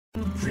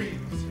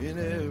Trees in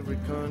every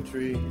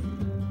country.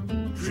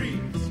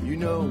 Trees, you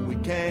know we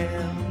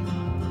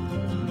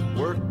can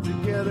work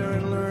together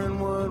and learn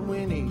what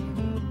we need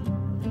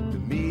to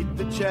meet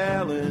the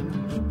challenge.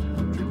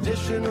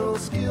 Traditional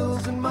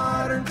skills and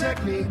modern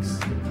techniques.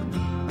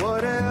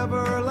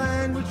 Whatever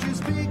language you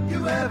speak,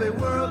 you have a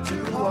world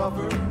to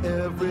offer.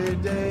 Every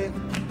day,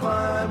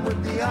 climb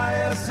with the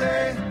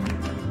ISA.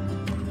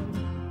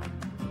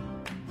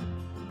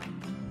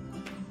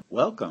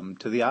 Welcome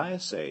to the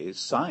ISA's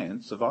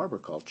Science of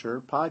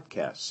Arboriculture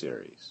podcast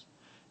series.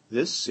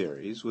 This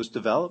series was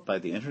developed by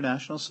the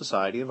International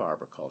Society of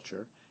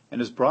Arboriculture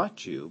and is brought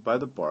to you by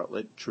the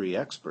Bartlett Tree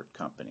Expert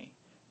Company,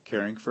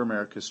 caring for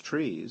America's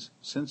trees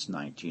since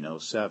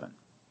 1907.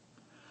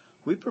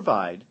 We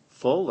provide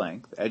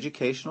full-length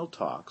educational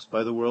talks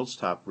by the world's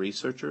top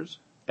researchers,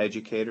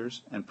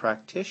 educators, and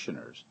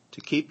practitioners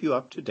to keep you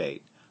up to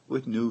date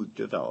with new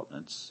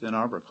developments in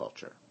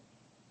arboriculture.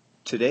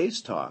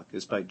 Today's talk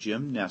is by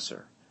Jim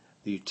Neeser,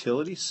 the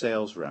utility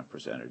sales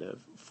representative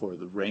for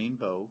the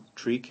Rainbow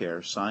Tree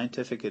Care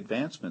Scientific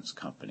Advancements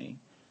Company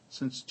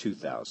since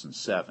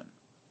 2007.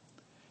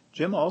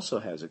 Jim also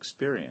has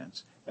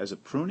experience as a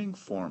pruning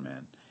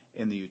foreman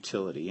in the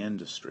utility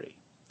industry.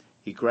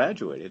 He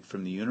graduated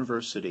from the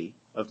University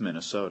of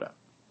Minnesota.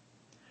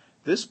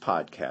 This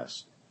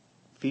podcast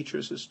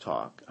features his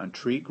talk on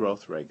tree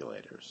growth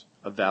regulators,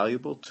 a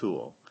valuable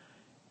tool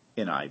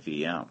in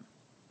IVM.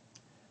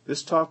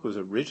 This talk was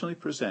originally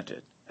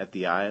presented at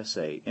the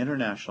ISA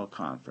International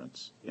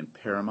Conference in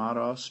Parramatta,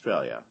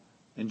 Australia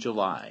in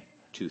July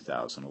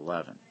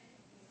 2011.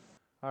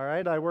 All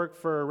right, I work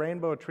for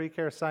Rainbow Tree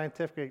Care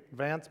Scientific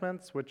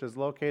Advancements, which is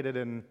located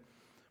in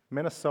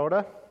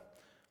Minnesota,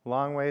 a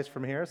long ways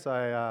from here, so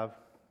I'm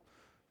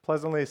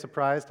pleasantly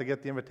surprised to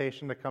get the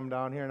invitation to come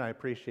down here, and I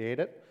appreciate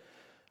it.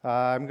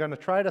 I'm going to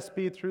try to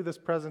speed through this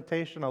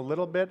presentation a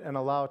little bit and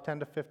allow 10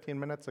 to 15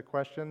 minutes of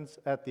questions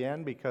at the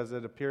end because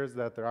it appears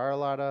that there are a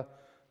lot of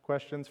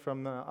questions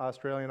from the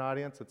Australian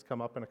audience. It's come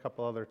up in a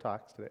couple other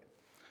talks today,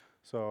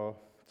 so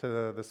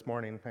to this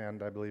morning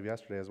and I believe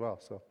yesterday as well.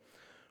 So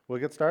we'll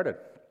get started.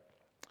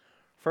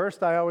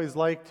 First, I always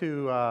like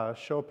to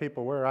show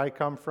people where I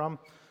come from.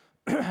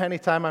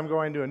 Anytime I'm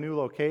going to a new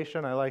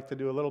location, I like to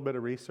do a little bit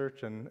of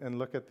research and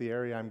look at the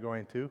area I'm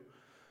going to.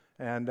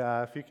 And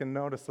if you can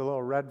notice the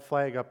little red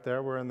flag up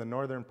there, we're in the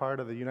northern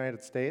part of the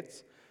United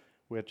States,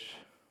 which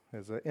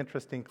is an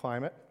interesting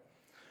climate.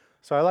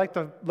 So I like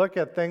to look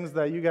at things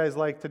that you guys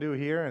like to do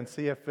here and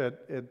see if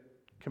it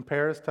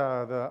compares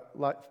to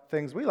the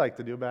things we like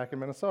to do back in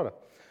Minnesota.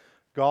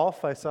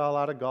 Golf, I saw a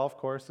lot of golf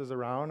courses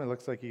around. It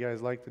looks like you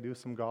guys like to do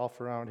some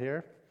golf around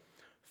here.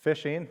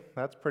 Fishing,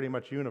 that's pretty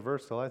much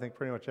universal. I think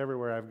pretty much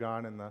everywhere I've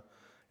gone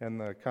in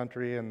the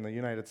country, in the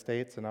United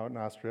States and out in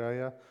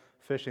Australia,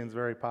 fishing's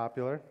very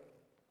popular.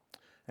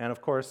 And of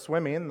course,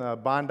 swimming, the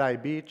Bondi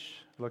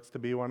Beach looks to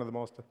be one of the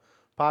most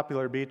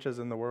popular beaches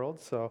in the world.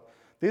 So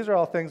these are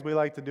all things we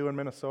like to do in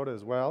Minnesota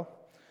as well.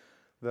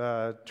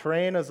 The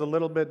terrain is a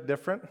little bit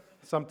different.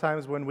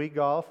 Sometimes when we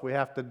golf, we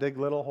have to dig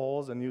little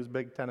holes and use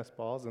big tennis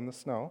balls in the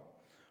snow.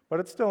 But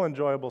it's still an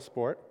enjoyable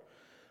sport.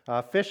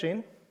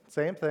 Fishing,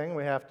 same thing.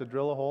 We have to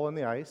drill a hole in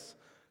the ice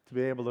to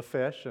be able to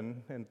fish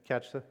and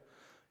catch the...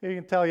 You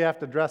can tell you have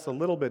to dress a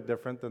little bit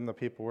different than the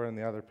people were in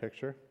the other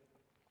picture.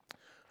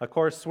 Of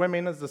course,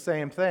 swimming is the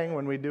same thing.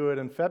 When we do it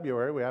in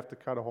February, we have to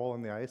cut a hole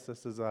in the ice.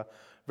 This is a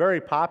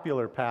very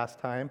popular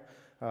pastime.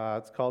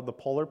 It's called the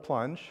polar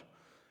plunge.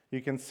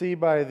 You can see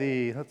by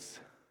the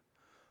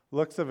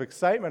looks of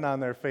excitement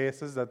on their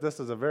faces that this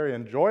is a very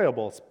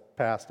enjoyable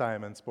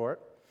pastime and sport.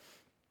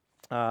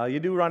 You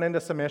do run into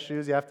some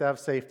issues. You have to have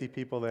safety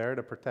people there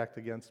to protect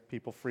against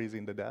people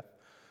freezing to death.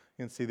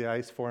 You can see the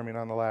ice forming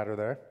on the ladder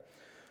there.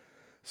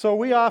 So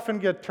we often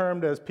get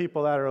termed as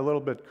people that are a little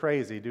bit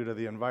crazy due to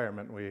the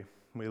environment we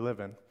live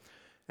in.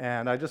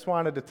 And I just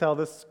wanted to tell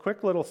this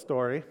quick little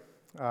story.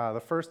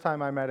 The first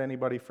time I met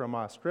anybody from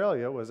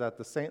Australia was at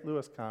the St.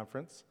 Louis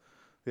conference,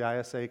 the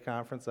ISA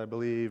conference, I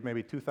believe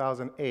maybe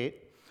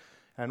 2008.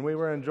 And we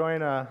were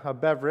enjoying a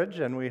beverage,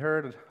 and we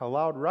heard a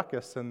loud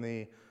ruckus in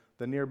the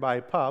nearby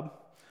pub.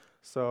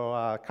 So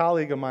a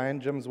colleague of mine,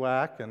 Jim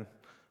Zwack, and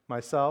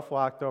myself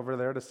walked over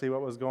there to see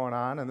what was going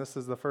on, and this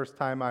is the first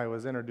time I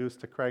was introduced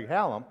to Craig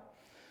Hallam.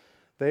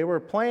 They were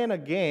playing a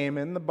game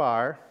in the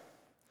bar,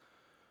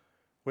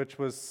 which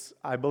was,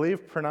 I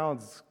believe,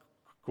 pronounced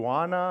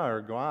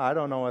Guana, I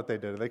don't know what they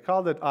did. They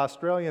called it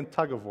Australian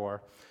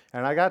tug-of-war.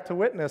 And I got to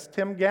witness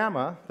Tim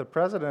Gamma, the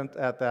president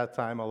at that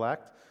time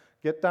elect,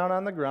 get down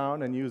on the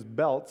ground and use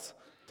belts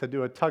to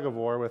do a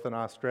tug-of-war with an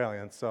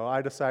Australian. So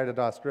I decided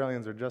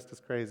Australians are just as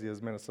crazy as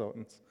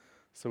Minnesotans,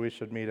 so we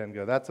should meet and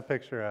go. That's a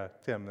picture of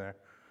Tim there.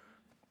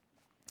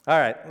 All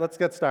right, let's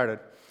get started.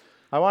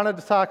 I wanted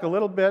to talk a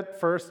little bit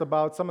first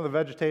about some of the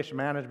vegetation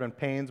management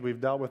pains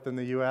we've dealt with in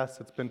the U.S.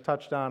 It's been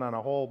touched on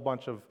a whole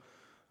bunch of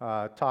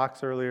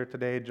talks earlier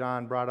today.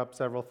 John brought up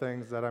several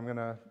things that I'm going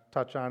to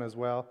touch on as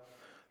well.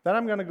 Then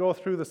I'm going to go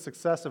through the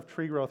success of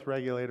tree growth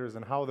regulators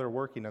and how they're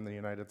working in the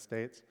United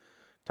States,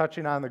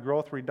 touching on the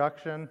growth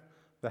reduction,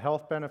 the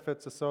health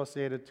benefits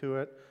associated to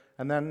it,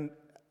 And then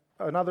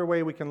another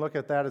way we can look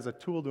at that is a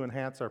tool to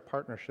enhance our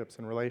partnerships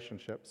and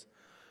relationships.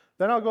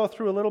 Then I'll go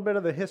through a little bit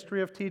of the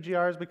history of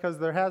TGRs, because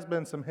there has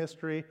been some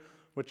history,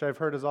 which I've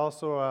heard is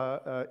also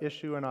an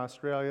issue in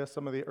Australia.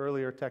 Some of the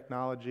earlier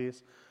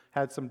technologies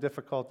had some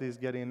difficulties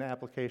getting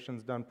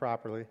applications done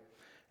properly.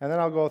 And then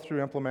I'll go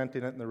through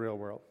implementing it in the real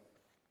world.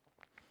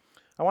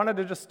 I wanted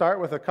to just start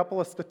with a couple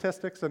of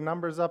statistics and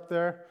numbers up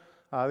there.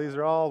 These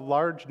are all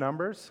large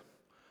numbers.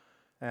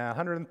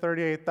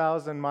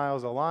 138,000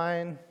 miles of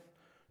line,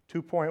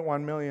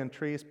 2.1 million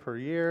trees per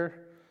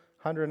year,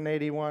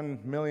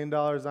 $181 million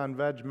on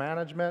veg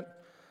management.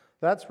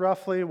 That's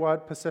roughly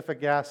what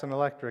Pacific Gas and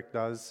Electric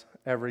does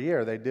every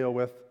year. They deal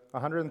with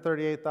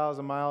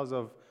 138,000 miles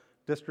of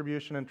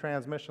distribution and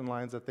transmission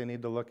lines that they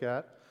need to look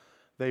at.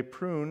 They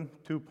prune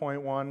or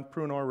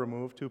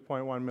remove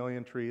 2.1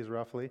 million trees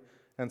roughly,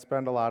 and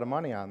spend a lot of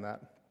money on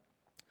that.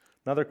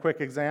 Another quick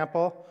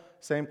example,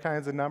 same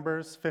kinds of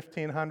numbers,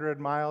 1,500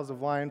 miles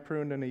of line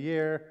pruned in a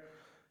year,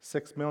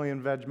 6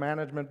 million veg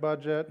management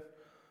budget,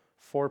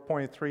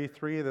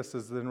 4.33, this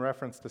is in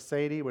reference to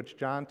SAIDI, which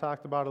John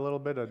talked about a little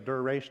bit, a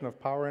duration of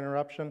power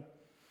interruption.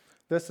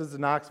 This is the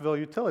Knoxville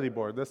Utility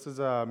Board. This is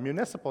a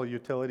municipal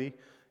utility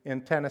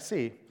in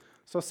Tennessee.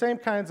 So same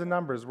kinds of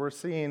numbers. We're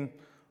seeing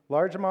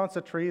large amounts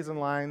of trees and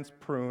lines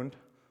pruned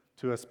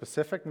to a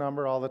specific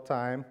number all the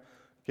time,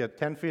 get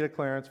 10 feet of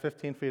clearance,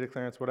 15 feet of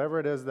clearance, whatever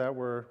it is that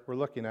we're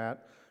looking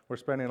at. We're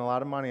spending a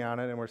lot of money on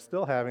it, and we're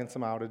still having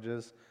some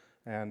outages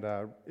and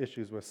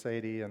issues with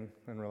SAIDI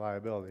and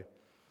reliability.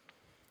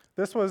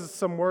 This was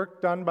some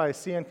work done by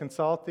CN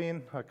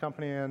Consulting, a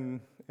company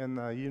in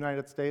the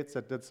United States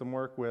that did some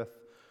work with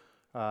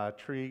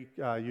tree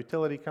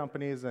utility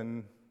companies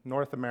in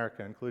North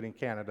America, including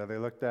Canada. They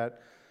looked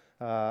at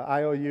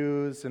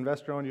IOUs,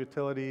 investor-owned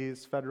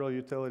utilities, federal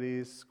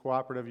utilities,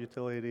 cooperative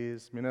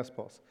utilities,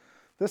 municipals.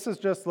 This is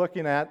just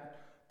looking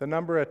at the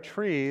number of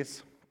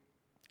trees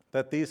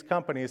that these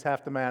companies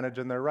have to manage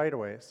in their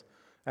right-of-ways.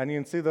 And you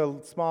can see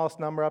the smallest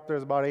number up there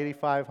is about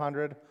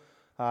 8,500.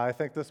 I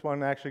think this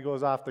one actually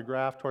goes off the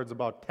graph towards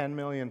about 10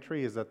 million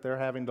trees that they're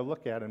having to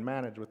look at and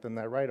manage within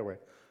that right-of-way.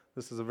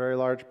 This is a very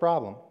large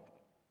problem.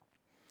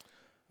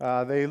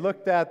 They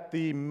looked at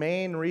the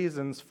main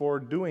reasons for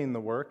doing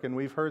the work, and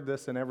we've heard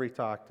this in every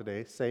talk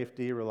today: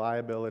 safety,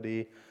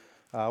 reliability.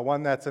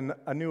 One that's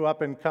a new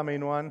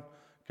up-and-coming one,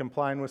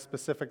 complying with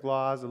specific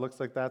laws. It looks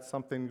like that's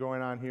something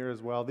going on here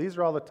as well. These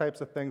are all the types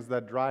of things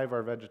that drive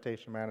our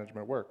vegetation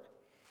management work.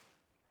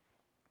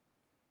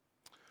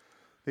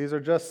 These are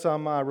just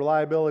some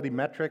reliability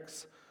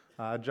metrics.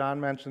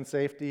 John mentioned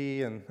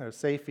safety and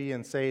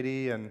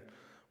SAIDI, and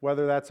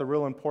whether that's a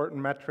real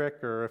important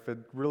metric or if it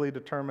really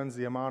determines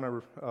the amount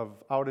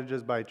of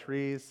outages by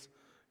trees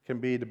can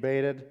be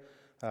debated.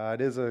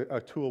 It is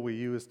a tool we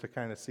use to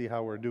kind of see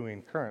how we're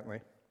doing currently.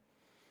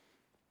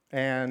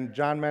 And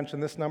John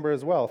mentioned this number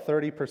as well.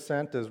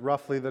 30% is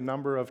roughly the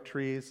number of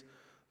trees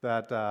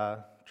that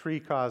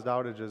tree-caused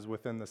outages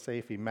within the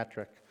SAIFI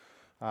metric.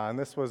 And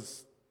this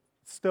was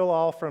still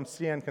all from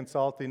CN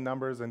Consulting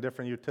numbers and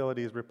different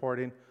utilities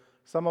reporting.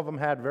 Some of them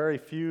had very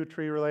few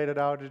tree-related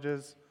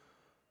outages.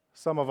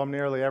 Some of them,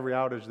 nearly every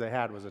outage they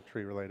had was a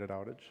tree-related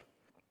outage.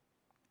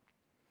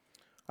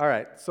 All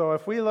right, so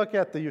if we look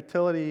at the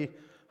utility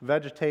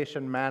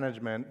vegetation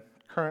management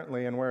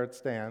currently and where it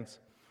stands,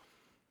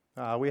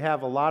 we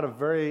have a lot of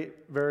very,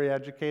 very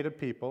educated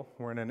people.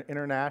 We're in an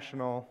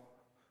international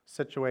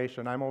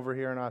situation. I'm over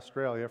here in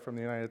Australia from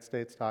the United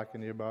States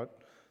talking to you about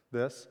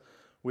this.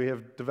 We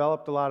have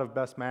developed a lot of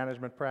best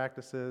management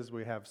practices.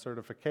 We have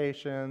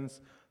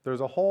certifications.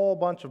 There's a whole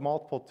bunch of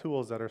multiple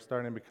tools that are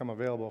starting to become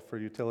available for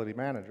utility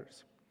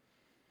managers.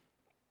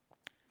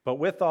 But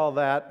with all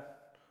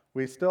that,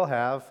 we still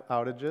have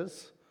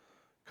outages,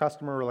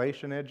 customer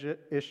relation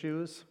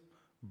issues,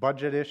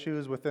 budget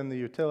issues within the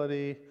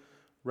utility,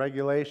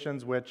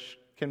 regulations, which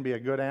can be a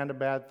good and a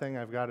bad thing.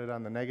 I've got it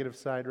on the negative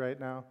side right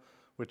now,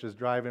 which is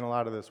driving a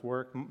lot of this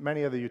work.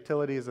 Many of the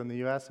utilities in the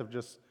U.S. have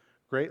just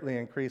greatly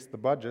increased the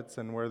budgets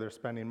and where they're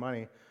spending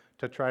money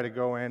to try to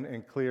go in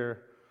and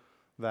clear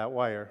that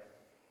wire.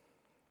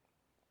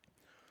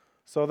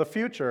 So the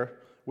future,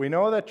 we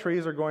know that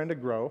trees are going to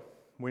grow.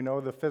 We know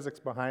the physics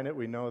behind it.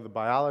 We know the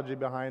biology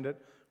behind it.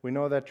 We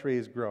know that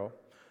trees grow.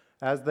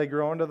 As they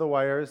grow into the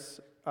wires,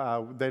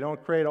 they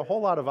don't create a whole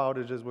lot of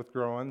outages with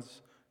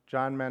grow-ins.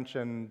 John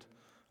mentioned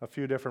a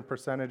few different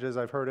percentages.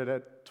 I've heard it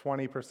at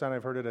 20%.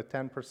 I've heard it at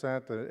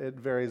 10%. It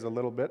varies a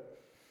little bit.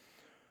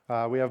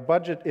 We have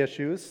budget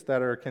issues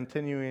that are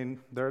continuing.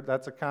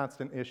 That's a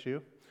constant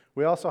issue.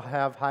 We also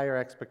have higher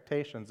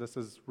expectations. This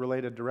is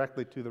related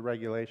directly to the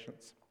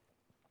regulations.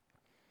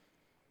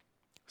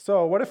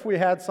 So what if we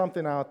had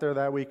something out there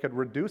that we could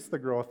reduce the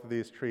growth of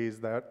these trees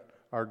that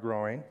are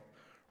growing,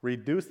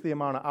 reduce the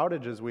amount of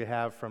outages we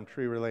have from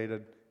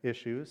tree-related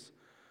issues,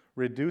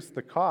 reduce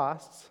the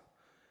costs,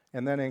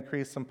 and then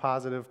increase some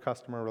positive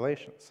customer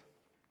relations?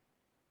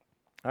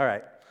 All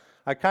right.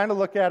 I kind of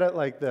look at it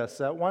like this.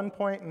 At one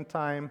point in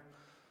time,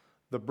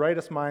 the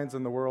brightest minds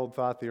in the world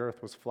thought the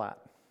earth was flat.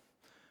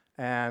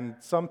 And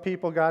some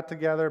people got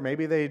together,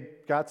 maybe they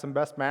got some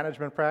best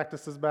management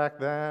practices back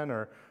then,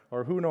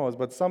 or who knows,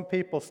 but some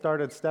people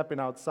started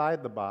stepping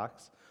outside the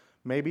box,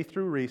 maybe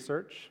through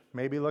research,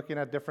 maybe looking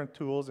at different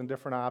tools and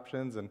different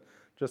options and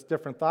just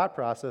different thought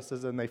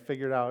processes, and they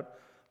figured out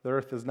the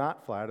earth is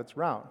not flat, it's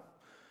round.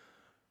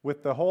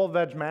 With the whole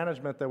veg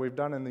management that we've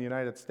done in the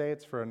United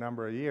States for a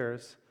number of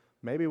years,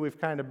 maybe we've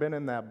kind of been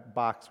in that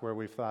box where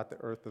we've thought the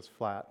earth is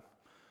flat.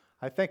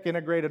 I think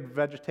integrated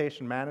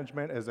vegetation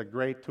management is a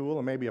great tool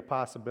and maybe a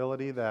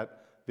possibility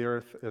that the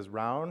earth is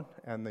round,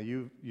 and the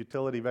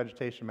utility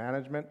vegetation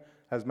management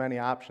has many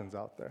options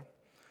out there.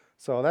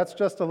 So that's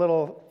just a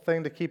little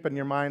thing to keep in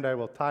your mind. I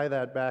will tie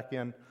that back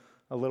in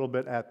a little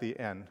bit at the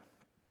end.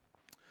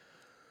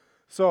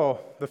 So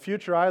the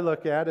future I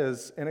look at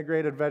is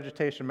integrated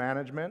vegetation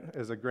management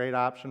is a great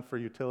option for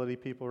utility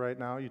people right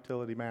now,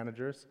 utility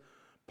managers.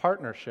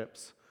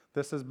 Partnerships.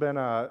 This has been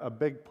a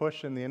big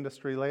push in the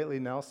industry lately.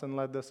 Nelson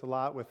led this a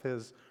lot with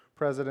his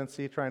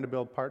presidency, trying to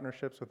build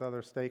partnerships with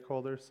other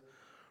stakeholders.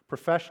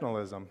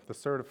 Professionalism, the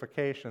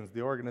certifications,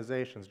 the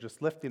organizations,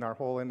 just lifting our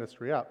whole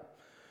industry up.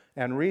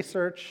 And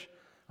research,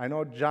 I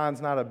know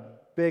John's not a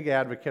big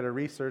advocate of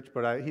research,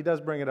 but he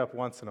does bring it up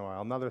once in a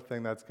while. Another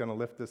thing that's going to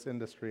lift this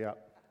industry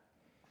up.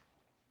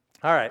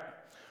 All right,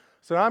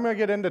 so now I'm going to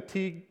get into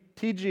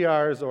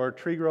TGRs, or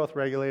tree growth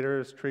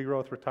regulators, tree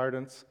growth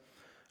retardants.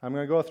 I'm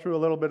going to go through a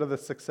little bit of the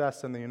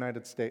success in the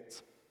United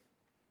States.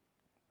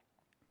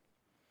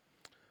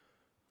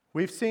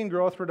 We've seen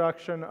growth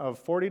reduction of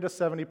 40 to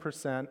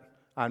 70%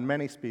 on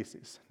many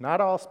species.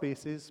 Not all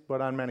species, but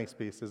on many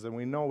species, and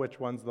we know which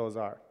ones those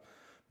are.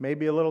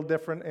 Maybe a little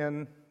different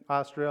in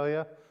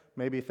Australia,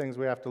 maybe things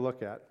we have to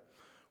look at.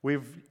 We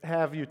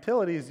have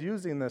utilities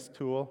using this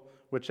tool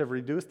which have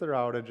reduced their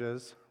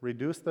outages,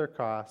 reduced their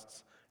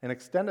costs, and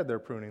extended their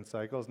pruning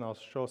cycles, and I'll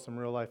show some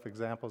real-life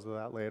examples of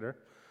that later.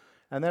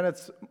 And then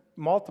it's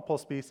multiple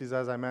species,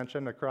 as I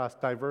mentioned, across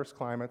diverse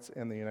climates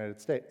in the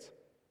United States.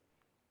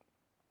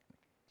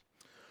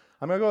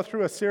 I'm going to go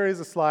through a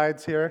series of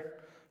slides here,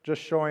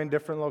 just showing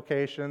different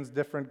locations,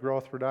 different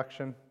growth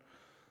reduction.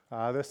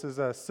 This is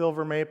a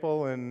silver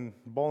maple in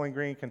Bowling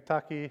Green,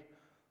 Kentucky.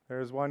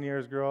 There's 1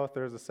 year's growth.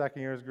 There's a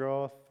second year's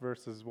growth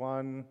versus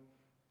 1,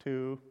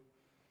 2.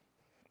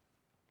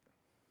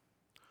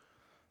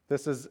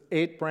 This is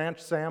 8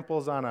 branch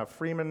samples on a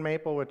Freeman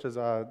maple, which is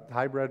a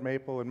hybrid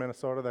maple in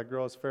Minnesota that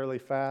grows fairly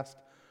fast.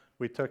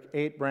 We took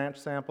 8 branch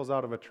samples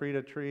out of a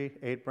treated tree,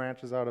 8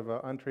 branches out of an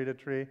untreated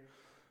tree.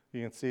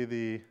 You can see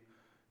the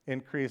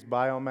increased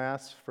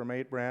biomass from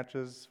 8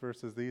 branches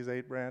versus these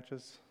 8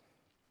 branches.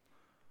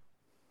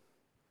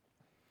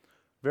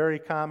 Very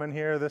common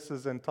here, this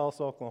is in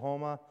Tulsa,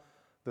 Oklahoma.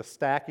 The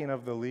stacking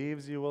of the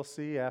leaves you will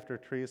see after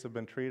trees have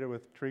been treated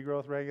with tree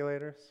growth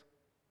regulators.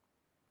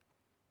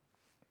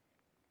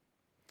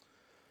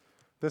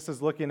 This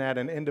is looking at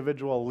an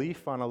individual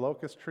leaf on a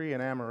locust tree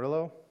in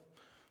Amarillo.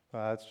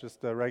 It's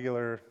just a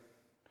regular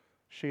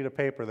sheet of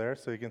paper there,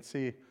 so you can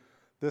see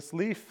this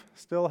leaf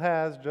still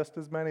has just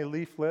as many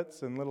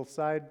leaflets and little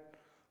side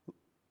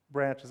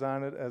branches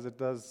on it as it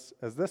does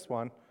as this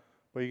one,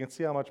 but you can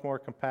see how much more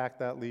compact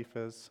that leaf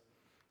is.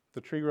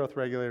 The tree growth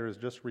regulator is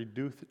just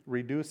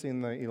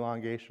reducing the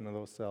elongation of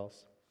those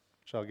cells,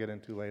 which I'll get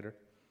into later.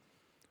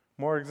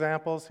 More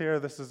examples here.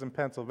 This is in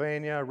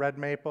Pennsylvania, red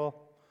maple.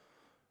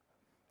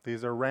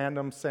 These are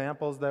random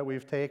samples that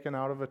we've taken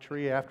out of a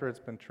tree after it's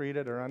been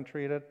treated or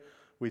untreated.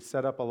 We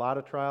set up a lot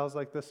of trials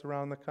like this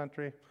around the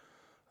country.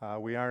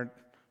 We aren't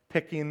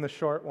picking the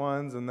short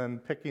ones and then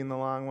picking the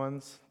long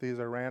ones. These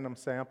are random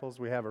samples.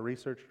 We have a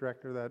research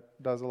director that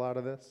does a lot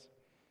of this.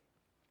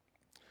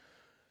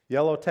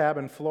 Yellow tab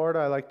in Florida,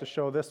 I like to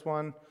show this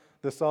one.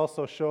 This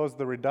also shows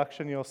the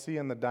reduction you'll see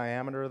in the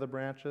diameter of the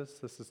branches.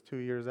 This is 2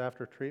 years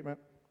after treatment.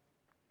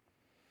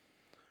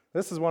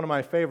 This is one of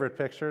my favorite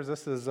pictures.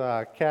 This is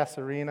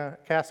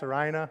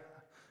Casuarina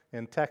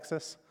in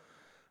Texas.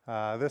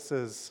 This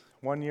is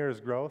 1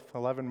 year's growth,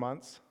 11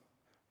 months,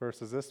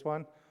 versus this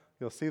one.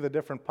 You'll see the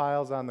different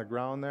piles on the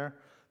ground there.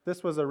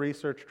 This was a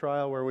research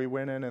trial where we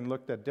went in and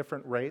looked at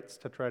different rates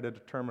to try to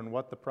determine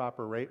what the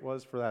proper rate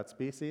was for that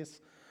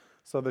species.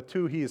 So the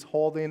 2 he's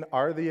holding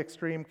are the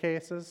extreme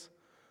cases.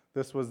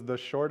 This was the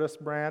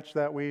shortest branch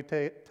that we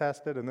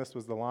tested, and this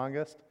was the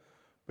longest.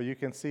 But you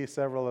can see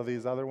several of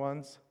these other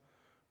ones.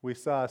 We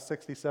saw a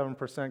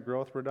 67%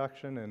 growth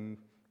reduction in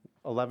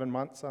 11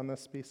 months on this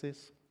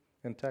species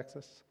in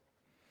Texas.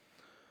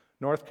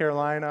 North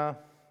Carolina,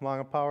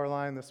 along a power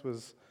line, this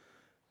was,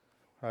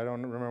 I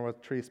don't remember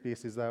what tree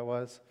species that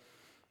was.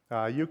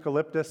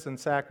 Eucalyptus in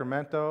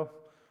Sacramento.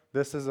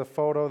 This is a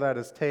photo that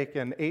is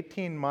taken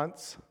 18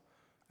 months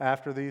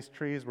after these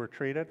trees were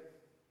treated.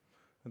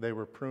 They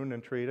were pruned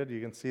and treated.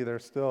 You can see they're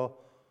still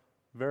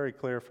very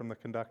clear from the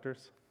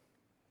conductors.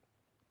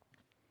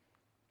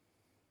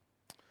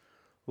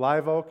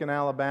 Live oak in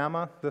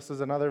Alabama. This is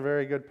another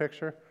very good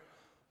picture.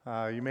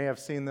 You may have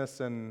seen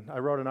this I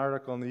wrote an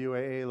article in the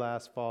UAA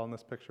last fall, and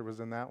this picture was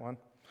in that one.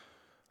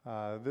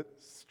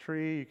 This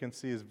tree you can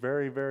see is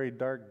very, very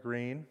dark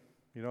green.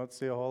 You don't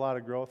see a whole lot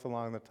of growth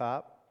along the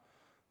top.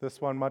 This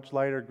one much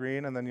lighter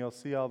green, and then you'll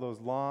see all those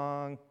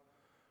long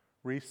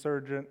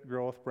resurgent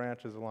growth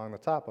branches along the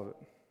top of it.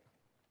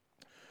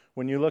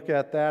 When you look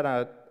at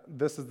that,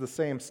 this is the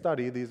same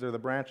study. These are the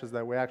branches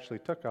that we actually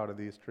took out of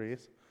these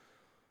trees.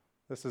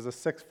 This is a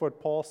 6-foot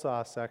pole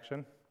saw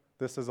section.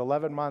 This is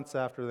 11 months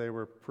after they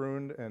were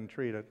pruned and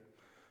treated.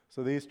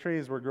 So these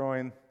trees were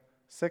growing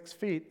 6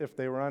 feet if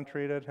they were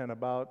untreated and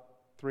about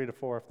 3 to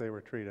 4 if they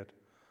were treated.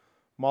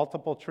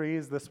 Multiple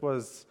trees. This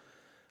was,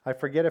 I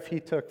forget if he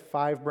took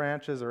 5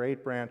 branches or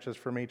 8 branches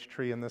from each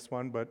tree in this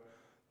one, but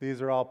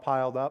these are all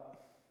piled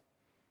up.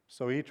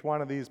 So each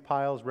one of these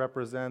piles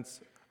represents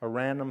a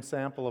random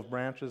sample of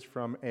branches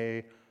from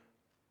a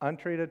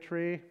untreated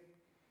tree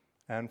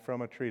and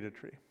from a treated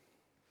tree.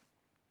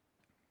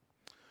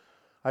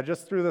 I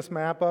just threw this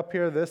map up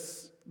here.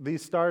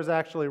 These stars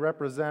actually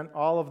represent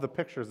all of the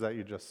pictures that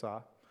you just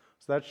saw.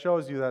 So that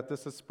shows you that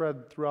this is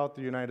spread throughout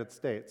the United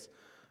States.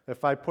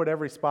 If I put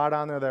every spot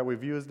on there that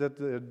we've used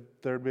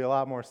it, there'd be a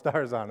lot more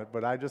stars on it,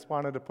 but I just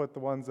wanted to put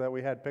the ones that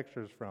we had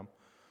pictures from.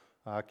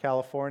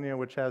 California,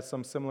 which has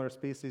some similar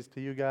species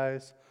to you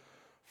guys.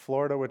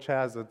 Florida, which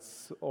has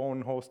its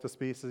own host of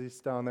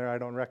species down there. I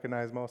don't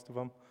recognize most of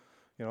them.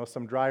 You know,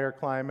 some drier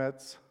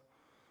climates,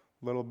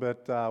 a little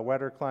bit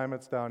wetter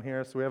climates down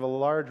here. So we have a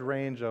large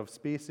range of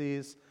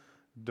species,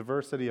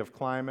 diversity of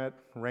climate,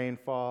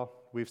 rainfall.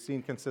 We've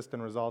seen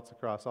consistent results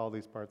across all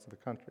these parts of the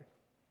country.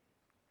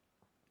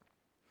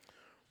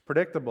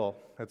 Predictable.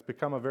 It's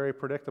become a very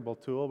predictable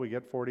tool. We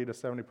get 40 to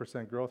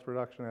 70% growth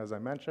reduction, as I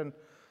mentioned.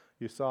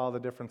 You saw the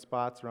different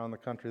spots around the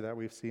country that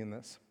we've seen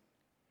this.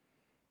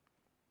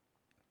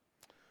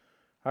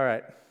 All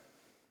right.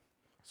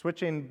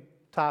 Switching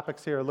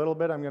topics here a little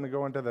bit, I'm going to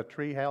go into the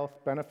tree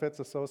health benefits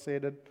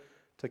associated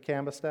to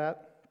Cambistat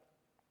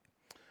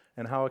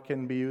and how it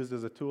can be used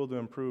as a tool to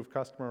improve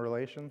customer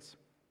relations.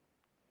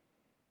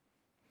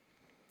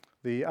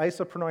 The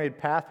isoprenoid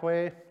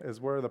pathway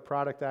is where the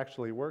product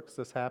actually works.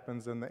 This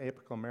happens in the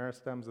apical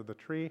meristems of the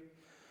tree.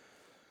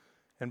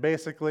 And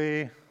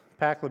basically,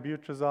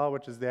 paclobutrazol,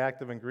 which is the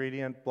active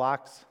ingredient,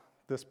 blocks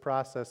this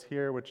process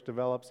here, which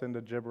develops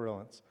into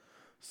gibberellins.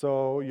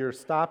 So you're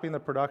stopping the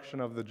production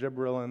of the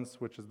gibberellins,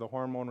 which is the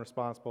hormone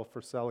responsible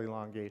for cell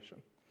elongation.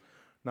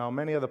 Now,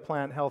 many of the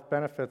plant health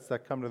benefits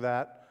that come to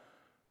that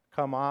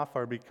come off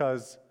are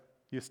because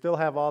you still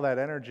have all that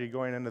energy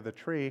going into the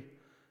tree,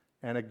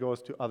 and it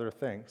goes to other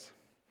things.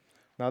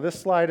 Now, this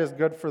slide is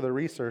good for the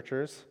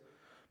researchers,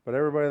 but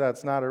everybody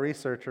that's not a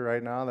researcher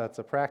right now, that's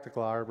a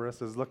practical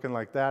arborist, is looking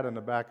like that in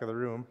the back of the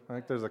room. I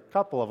think there's a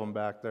couple of them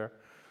back there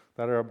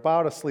that are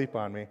about asleep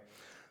on me.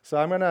 So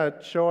I'm going to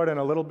show it in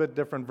a little bit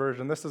different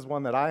version. This is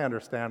one that I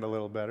understand a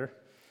little better.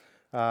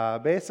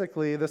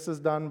 Basically, this is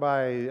done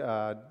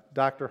by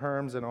Dr.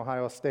 Herms in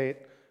Ohio State.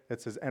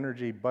 It's his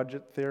energy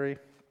budget theory.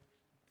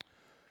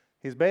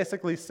 He's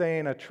basically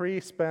saying a tree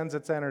spends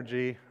its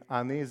energy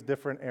on these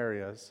different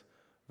areas: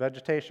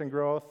 vegetation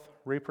growth,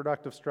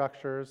 reproductive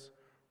structures,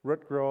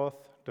 root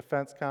growth,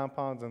 defense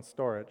compounds, and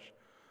storage.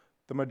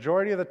 The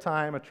majority of the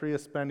time, a tree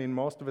is spending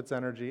most of its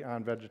energy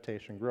on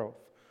vegetation growth.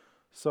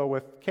 So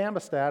with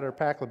Cambistat or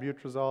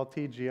paclobutrazol,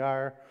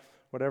 TGR,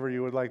 whatever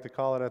you would like to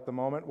call it at the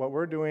moment, what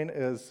we're doing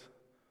is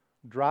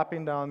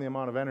dropping down the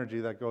amount of energy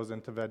that goes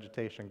into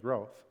vegetation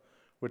growth,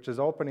 which is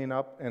opening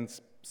up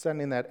and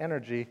sending that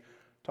energy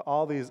to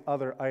all these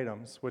other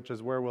items, which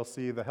is where we'll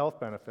see the health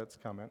benefits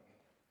come in.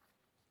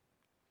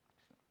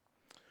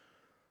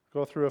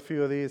 Go through a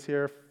few of these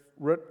here.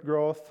 Root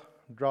growth,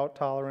 drought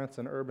tolerance,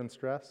 and urban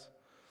stress.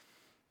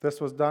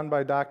 This was done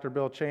by Dr.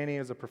 Bill Cheney,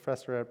 who's a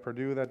professor at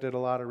Purdue that did a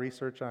lot of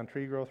research on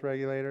tree growth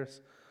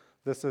regulators.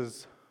 This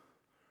is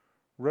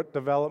root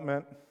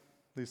development.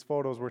 These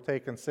photos were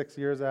taken 6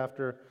 years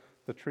after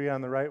the tree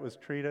on the right was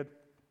treated.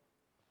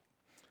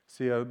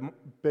 See a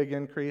big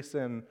increase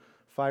in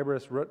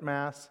fibrous root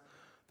mass.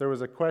 There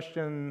was a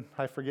question,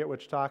 I forget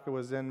which talk it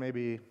was in,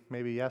 maybe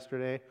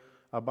yesterday,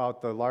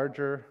 about the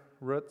larger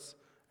roots,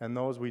 and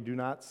those we do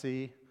not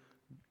see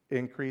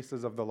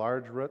increases of the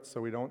large roots, so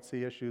we don't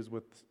see issues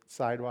with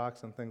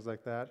sidewalks and things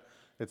like that.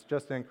 It's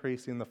just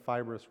increasing the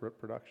fibrous root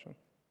production.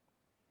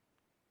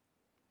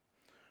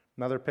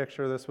 Another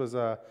picture, this was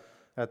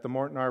at the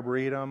Morton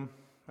Arboretum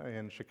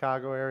in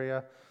Chicago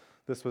area.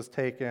 This was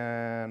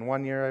taken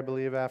 1 year, I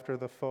believe, after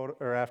the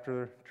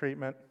after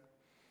treatment.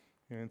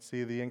 You can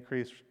see the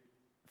increased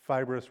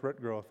fibrous root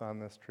growth on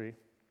this tree.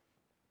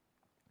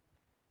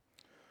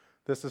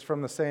 This is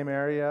from the same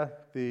area,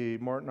 the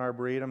Morton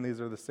Arboretum.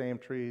 These are the same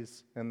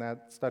trees in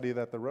that study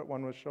that the root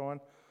one was showing.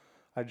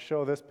 I'd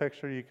show this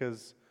picture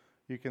because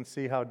you can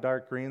see how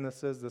dark green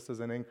this is. This is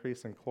an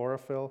increase in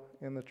chlorophyll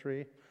in the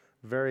tree.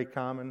 Very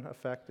common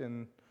effect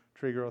in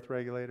tree growth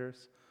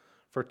regulators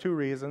for 2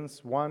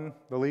 reasons. One,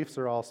 the leaves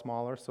are all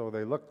smaller, so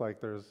they look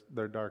like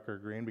they're darker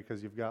green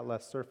because you've got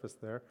less surface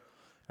there.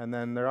 And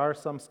then there are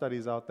some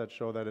studies out that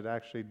show that it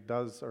actually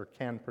does or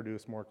can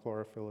produce more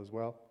chlorophyll as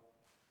well.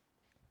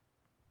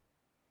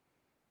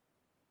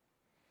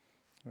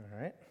 All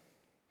right,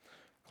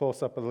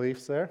 close up of the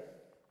leaves there.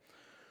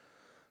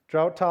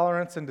 Drought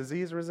tolerance and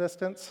disease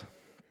resistance.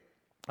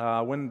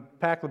 When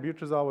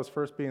paclobutrazol was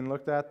first being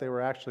looked at, they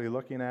were actually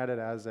looking at it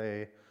as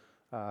a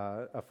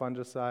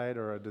fungicide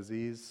or a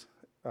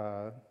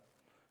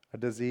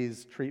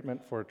disease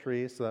treatment for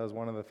trees. So that was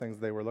one of the things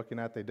they were looking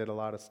at. They did a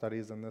lot of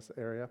studies in this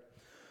area.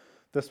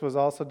 This was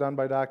also done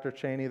by Dr.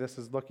 Cheney. This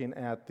is looking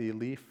at the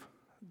leaf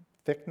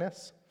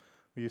thickness.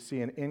 You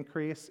see an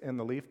increase in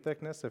the leaf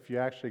thickness. If you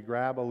actually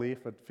grab a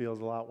leaf, it feels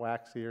a lot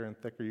waxier and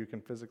thicker. You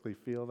can physically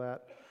feel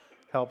that.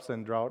 Helps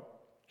in drought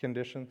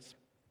conditions.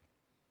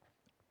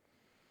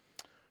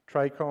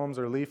 Trichomes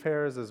or leaf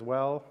hairs as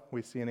well.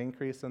 We see an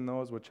increase in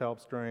those, which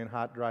helps during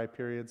hot, dry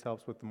periods,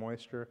 helps with the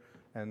moisture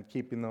and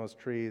keeping those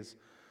trees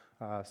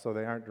so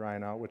they aren't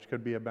drying out, which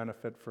could be a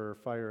benefit for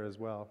fire as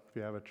well. If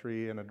you have a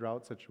tree in a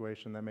drought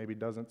situation that maybe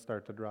doesn't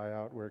start to dry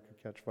out where it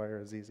could catch fire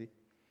as easy.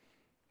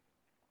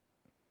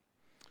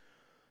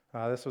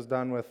 This was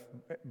done with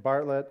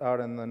Bartlett out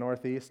in the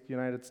northeast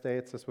United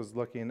States. This was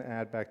looking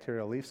at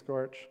bacterial leaf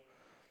scorch.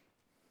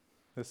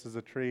 This is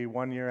a tree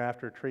 1 year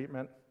after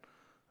treatment.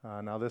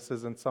 Now this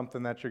isn't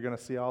something that you're going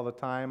to see all the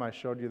time. I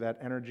showed you that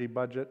energy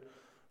budget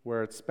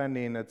where it's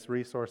spending its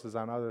resources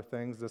on other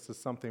things. This is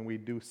something we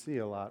do see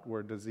a lot,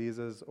 where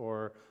diseases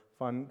or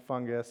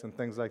fungus and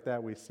things like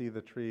that, we see the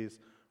trees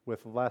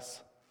with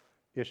less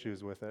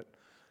issues with it.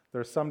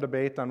 There's some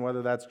debate on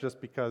whether that's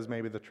just because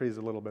maybe the tree's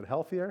a little bit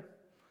healthier,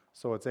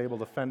 so it's able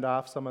to fend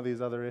off some of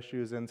these other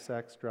issues,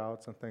 insects,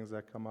 droughts, and things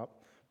that come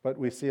up. But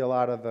we see a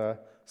lot of the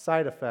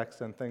side effects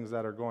and things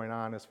that are going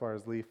on as far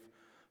as leaf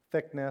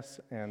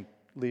thickness and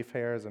leaf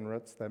hairs and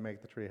roots that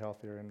make the tree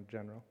healthier in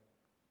general.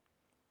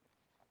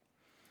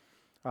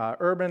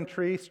 Urban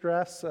tree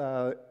stress.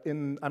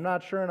 I'm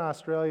not sure in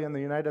Australia. In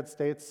the United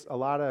States, a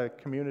lot of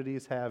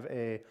communities have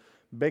a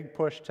big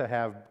push to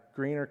have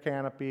greener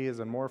canopies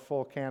and more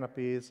full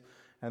canopies,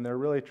 and they're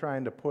really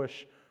trying to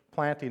push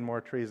planting more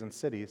trees in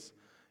cities.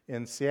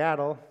 In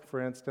Seattle,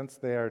 for instance,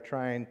 they are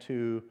trying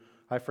to,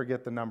 I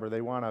forget the number,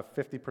 they want a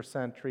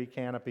 50% tree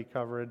canopy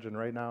coverage, and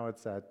right now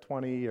it's at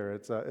 20, or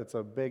it's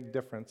a big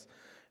difference.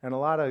 And a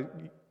lot of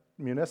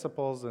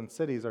municipals and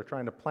cities are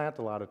trying to plant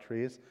a lot of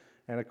trees,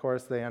 and of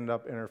course they end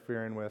up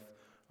interfering with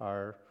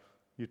our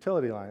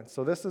utility lines.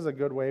 So this is a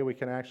good way we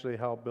can actually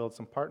help build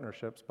some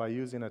partnerships by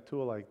using a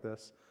tool like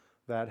this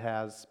that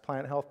has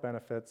plant health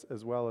benefits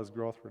as well as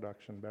growth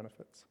reduction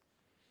benefits.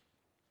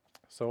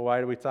 So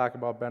why do we talk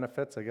about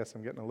benefits? I guess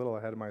I'm getting a little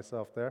ahead of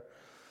myself there.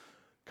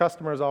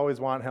 Customers always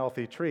want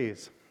healthy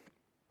trees,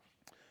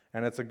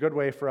 and it's a good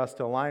way for us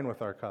to align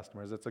with our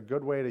customers. It's a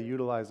good way to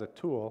utilize a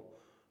tool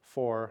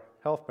for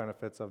health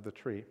benefits of the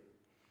tree.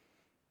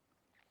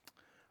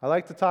 I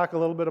like to talk a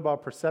little bit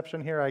about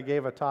perception here. I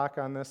gave a talk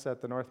on this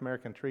at the North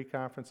American Tree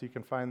Conference. You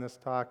can find this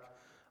talk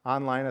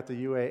online at the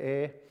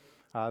UAA.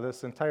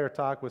 This entire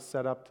talk was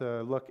set up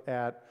to look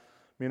at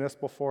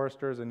municipal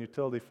foresters and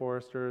utility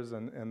foresters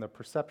and the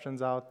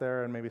perceptions out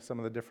there and maybe some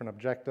of the different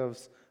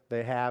objectives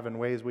they have and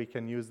ways we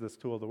can use this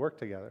tool to work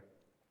together.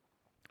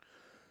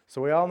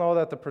 So we all know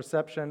that the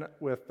perception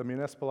with the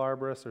municipal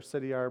arborists or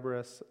city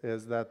arborists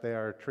is that they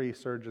are tree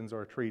surgeons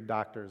or tree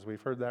doctors.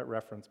 We've heard that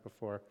reference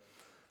before.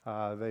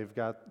 They've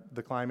got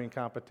the climbing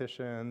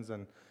competitions,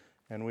 and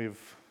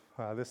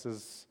this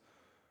is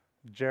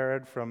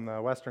Jared from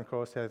the Western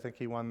Coast. I think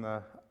he won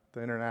the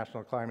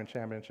International Climbing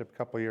Championship a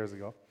couple years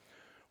ago.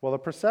 Well, the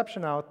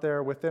perception out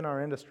there within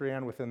our industry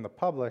and within the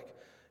public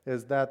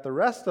is that the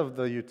rest of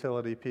the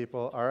utility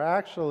people are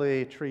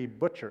actually tree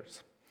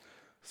butchers.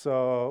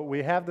 So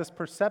we have this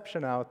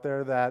perception out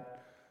there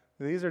that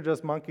these are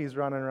just monkeys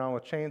running around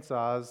with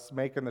chainsaws,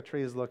 making the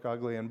trees look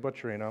ugly and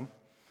butchering them.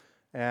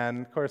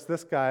 And of course,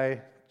 this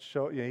guy,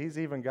 he's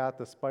even got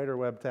the spider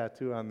web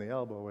tattoo on the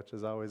elbow, which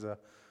is always a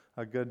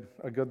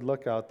good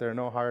look out there.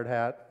 No hard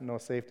hat, no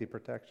safety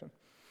protection.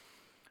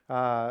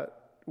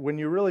 When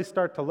you really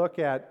start to look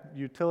at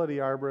utility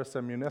arborists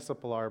and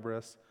municipal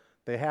arborists,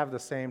 they have the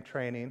same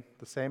training,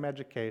 the same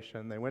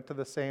education. They went to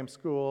the same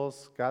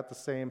schools, got the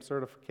same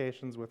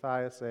certifications with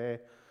ISA.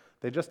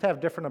 They just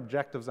have different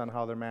objectives on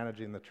how they're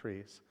managing the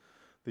trees.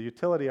 The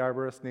utility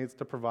arborist needs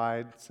to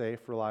provide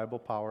safe, reliable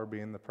power,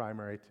 being the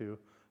primary two.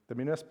 The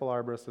municipal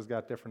arborist has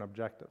got different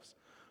objectives.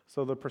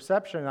 So the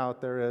perception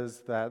out there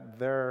is that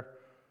they're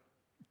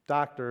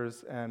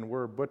doctors and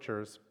we're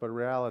butchers, but in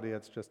reality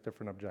it's just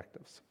different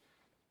objectives.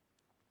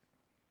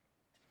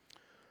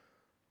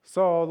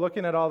 So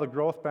looking at all the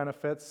growth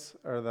benefits,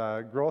 or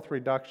the growth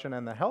reduction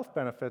and the health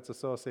benefits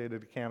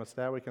associated with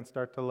Camostat, we can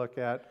start to look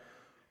at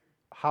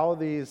how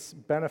these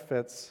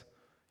benefits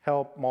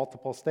help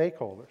multiple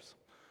stakeholders.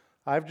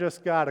 I've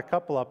just got a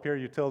couple up here: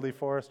 utility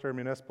forester,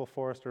 municipal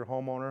forester,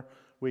 homeowner.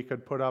 We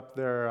could put up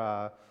there,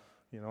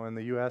 in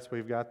the U.S.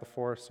 we've got the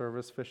Forest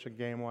Service, Fish and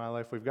Game,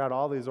 Wildlife. We've got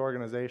all these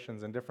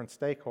organizations and different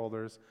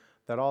stakeholders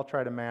that all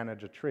try to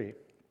manage a tree.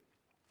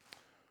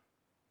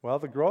 Well,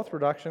 the growth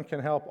reduction can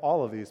help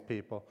all of these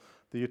people.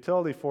 The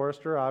utility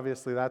forester,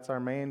 obviously that's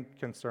our main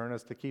concern,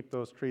 is to keep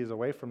those trees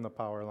away from the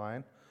power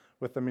line.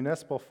 With the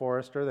municipal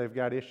forester, they've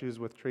got issues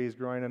with trees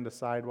growing into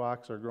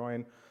sidewalks or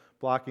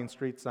blocking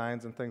street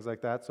signs and things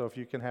like that. So if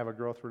you can have a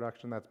growth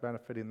reduction, that's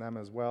benefiting them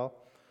as well.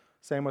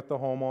 Same with the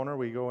homeowner.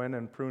 We go in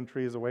and prune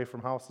trees away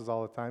from houses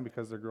all the time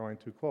because they're growing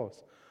too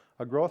close.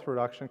 A growth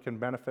reduction can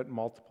benefit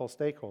multiple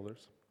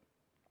stakeholders.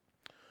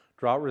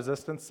 Drought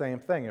resistance, same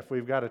thing. If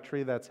we've got a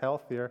tree that's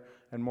healthier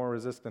and more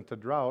resistant to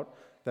drought,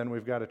 then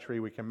we've got a tree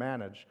we can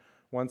manage.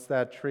 Once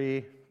that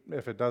tree,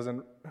 if it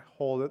doesn't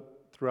hold it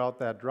throughout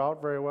that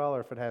drought very well,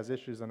 or if it has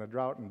issues in a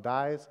drought and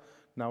dies,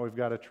 now we've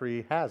got a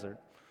tree hazard,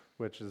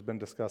 which has been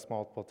discussed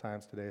multiple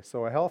times today.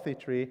 So a healthy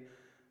tree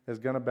is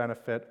going to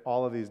benefit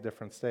all of these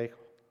different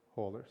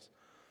stakeholders.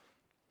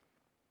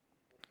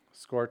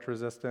 Scorch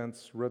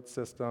resistance, root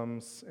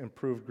systems,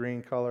 improved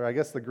green color. I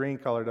guess the green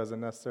color doesn't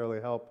necessarily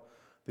help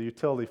the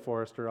utility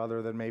forester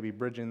other than maybe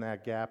bridging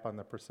that gap on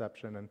the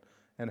perception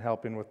and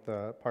helping with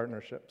the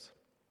partnerships.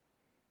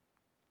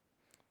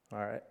 All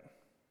right.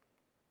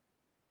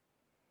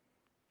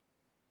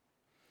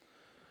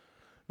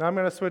 Now I'm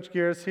going to switch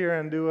gears here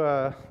and do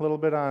a little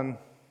bit on,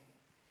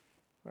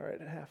 all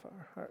right, a half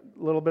hour, all right,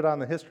 a little bit on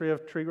the history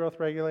of tree growth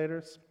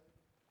regulators,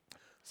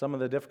 some of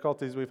the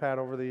difficulties we've had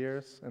over the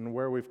years, and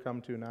where we've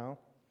come to now.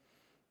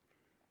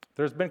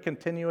 There's been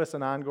continuous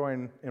and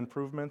ongoing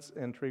improvements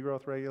in tree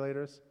growth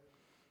regulators.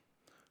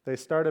 They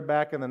started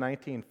back in the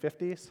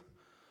 1950s,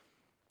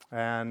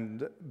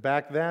 and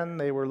back then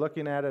they were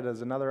looking at it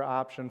as another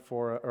option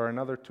for, or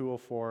another tool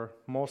for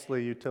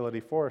mostly utility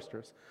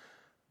foresters.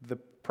 The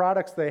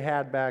products they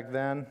had back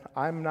then,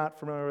 I'm not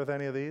familiar with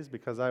any of these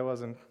because I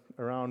wasn't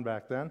around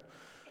back then,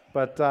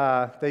 but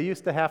they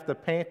used to have to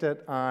paint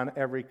it on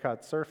every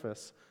cut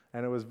surface,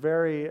 and it was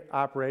very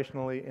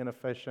operationally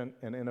inefficient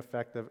and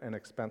ineffective and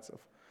expensive.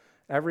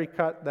 Every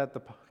cut that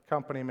the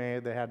company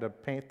made, they had to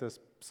paint this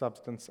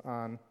substance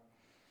on.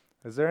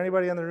 Is there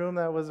anybody in the room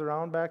that was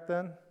around back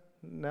then?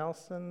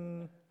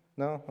 Nelson?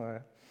 No? All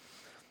right.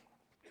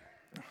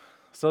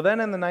 So then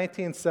in the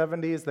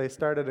 1970s, they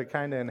started to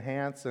kind of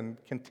enhance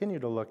and continue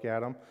to look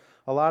at them.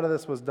 A lot of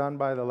this was done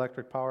by the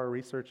Electric Power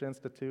Research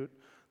Institute.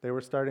 They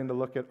were starting to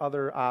look at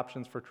other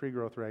options for tree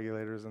growth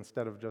regulators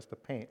instead of just a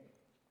paint.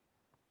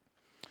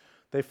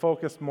 They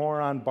focused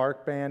more on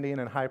bark banding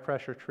and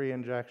high-pressure tree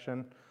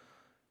injection,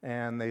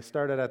 and they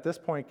started at this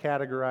point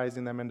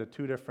categorizing them into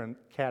two different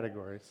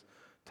categories.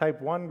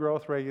 Type 1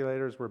 growth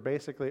regulators were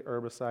basically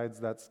herbicides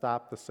that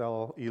stop the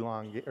cell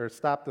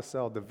stop the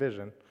cell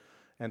division,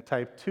 and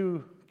type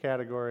 2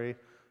 category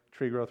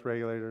tree growth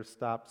regulators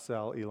stop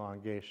cell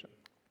elongation.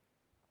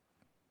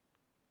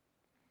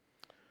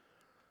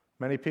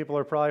 Many people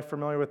are probably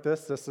familiar with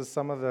this. This is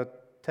some of the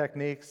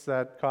techniques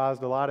that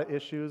caused a lot of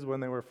issues when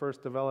they were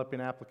first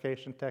developing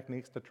application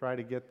techniques to try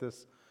to get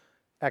this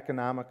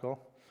economical.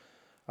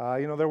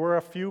 There were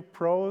a few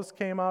pros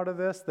came out of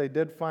this. They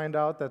did find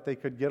out that they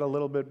could get a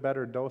little bit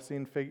better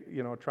dosing,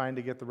 trying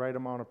to get the right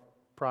amount of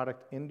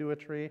product into a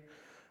tree.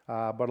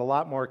 But a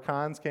lot more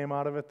cons came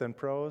out of it than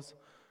pros.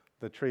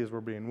 The trees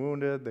were being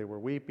wounded, they were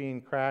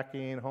weeping,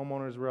 cracking,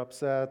 homeowners were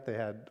upset. They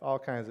had all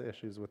kinds of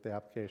issues with the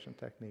application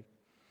technique.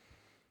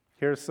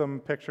 Here's some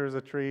pictures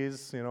of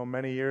trees,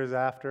 many years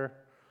after,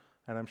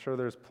 and I'm sure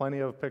there's plenty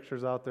of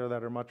pictures out there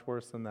that are much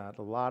worse than that.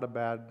 A lot of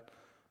bad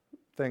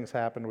things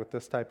happened with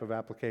this type of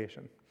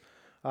application.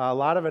 A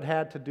lot of it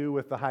had to do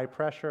with the high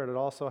pressure, and it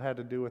also had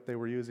to do with they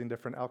were using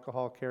different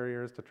alcohol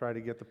carriers to try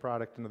to get the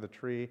product into the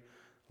tree.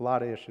 A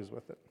lot of issues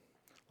with it,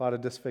 a lot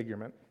of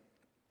disfigurement.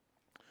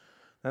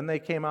 Then they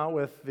came out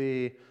with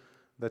the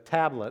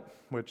tablet,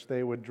 which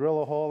they would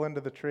drill a hole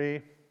into the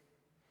tree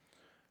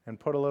and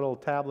put a little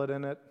tablet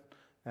in it,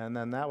 and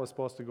then that was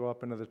supposed to go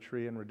up into the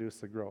tree and reduce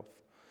the growth.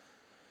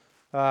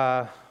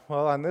 Well,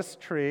 on this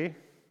tree,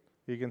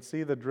 you can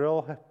see the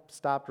drill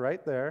stopped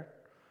right there.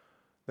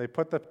 They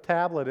put the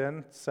tablet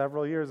in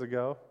several years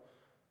ago,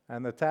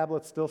 and the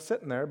tablet's still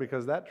sitting there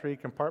because that tree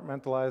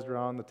compartmentalized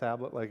around the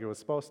tablet like it was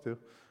supposed to,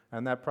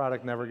 and that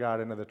product never got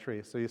into the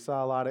tree. So you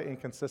saw a lot of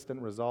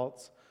inconsistent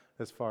results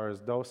as far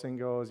as dosing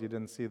goes. You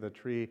didn't see the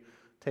tree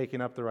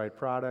taking up the right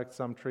product.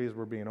 Some trees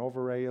were being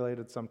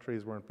overregulated, some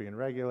trees weren't being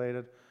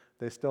regulated.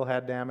 They still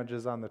had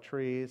damages on the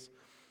trees,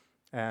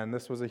 and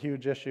this was a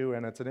huge issue,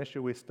 and it's an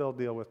issue we still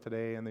deal with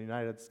today in the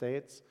United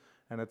States,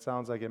 and it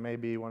sounds like it may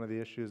be one of the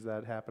issues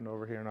that happened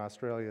over here in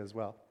Australia as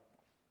well.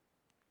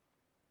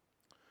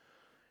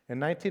 In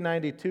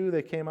 1992,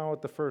 they came out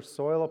with the first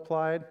soil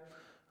applied.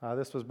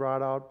 This was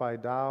brought out by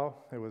Dow.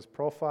 It was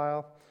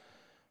Profile.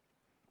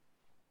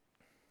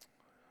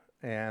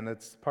 And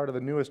it's part of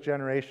the newest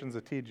generations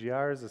of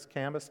TGRs is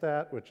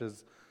Cambistat, which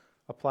is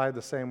applied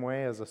the same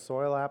way as a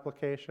soil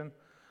application.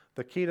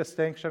 The key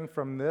distinction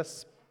from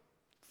this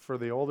for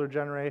the older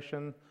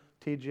generation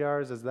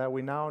TGRs is that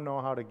we now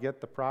know how to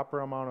get the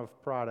proper amount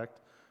of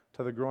product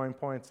to the growing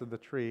points of the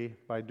tree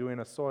by doing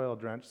a soil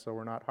drench so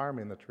we're not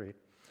harming the tree.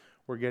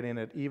 We're getting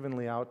it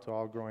evenly out to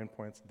all growing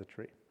points of the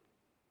tree.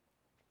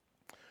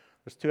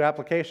 There's two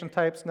application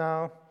types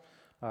now.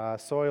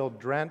 Soil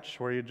drench,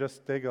 where you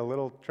just dig a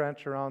little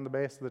trench around the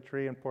base of the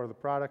tree and pour the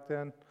product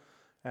in,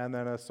 and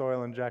then a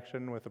soil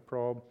injection with a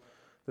probe.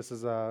 This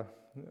is the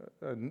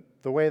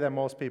way that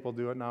most people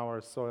do it now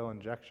is soil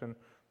injection.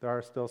 There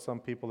are still some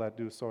people that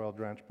do soil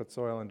drench, but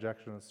soil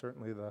injection is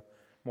certainly the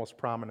most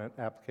prominent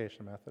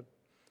application method.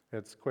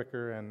 It's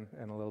quicker and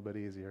a little bit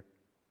easier.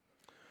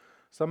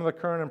 Some of the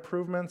current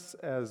improvements,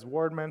 as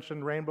Ward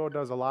mentioned, Rainbow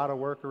does a lot of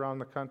work around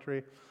the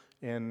country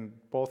in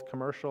both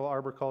commercial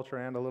arboriculture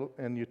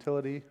and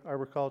utility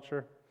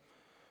arboriculture.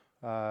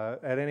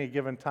 At any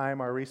given time,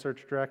 our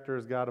research director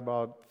has got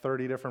about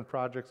 30 different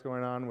projects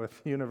going on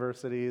with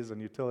universities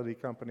and utility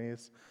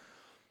companies.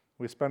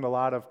 We spend a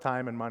lot of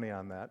time and money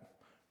on that.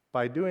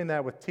 By doing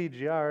that with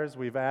TGRs,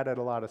 we've added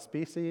a lot of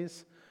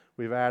species.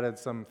 We've added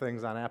some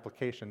things on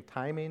application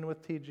timing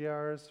with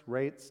TGRs,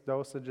 rates,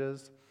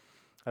 dosages.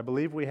 I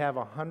believe we have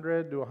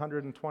 100 to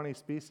 120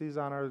 species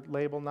on our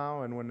label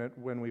now, and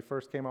when we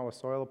first came out with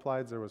soil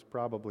applieds, there was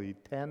probably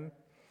 10.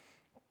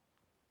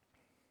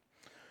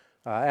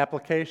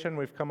 Application,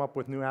 we've come up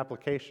with new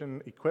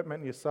application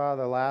equipment. You saw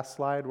the last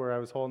slide where I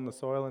was holding the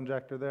soil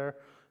injector there.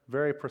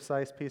 Very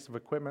precise piece of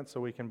equipment so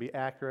we can be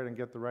accurate and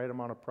get the right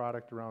amount of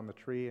product around the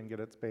tree and get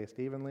it spaced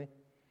evenly.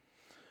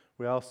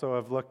 We also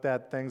have looked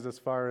at things as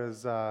far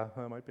as,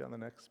 that might be on the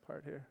next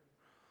part here.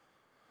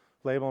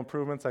 Label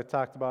improvements, I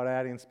talked about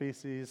adding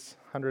species,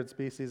 100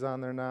 species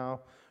on there now.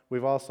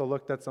 We've also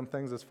looked at some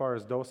things as far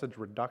as dosage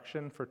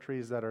reduction for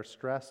trees that are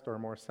stressed or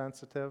more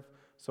sensitive,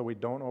 so we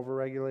don't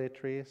overregulate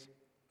trees.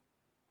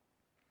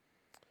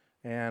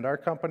 And our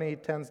company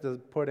tends to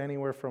put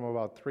anywhere from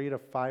about 3 to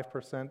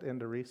 5%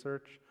 into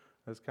research.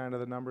 That's kind of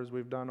the numbers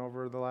we've done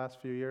over the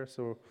last few years.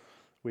 So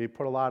we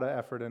put a lot of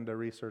effort into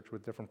research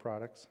with different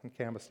products, and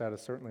Cambistat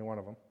is certainly one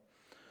of them.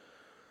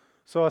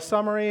 So a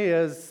summary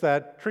is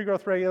that tree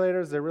growth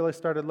regulators, they really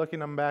started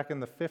looking at them back in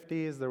the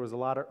 50s. There was a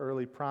lot of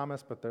early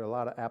promise, but there are a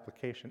lot of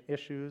application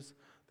issues.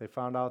 They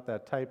found out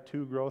that type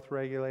 2 growth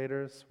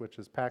regulators, which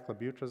is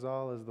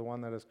paclobutrazol, is the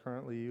one that is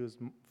currently used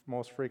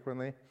most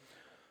frequently,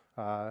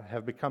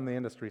 have become the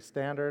industry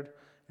standard.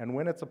 And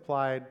when it's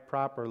applied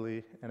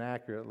properly and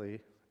accurately,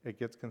 it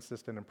gets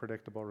consistent and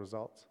predictable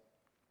results.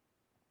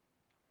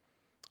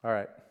 All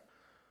right.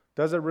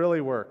 Does it really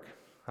work?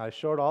 I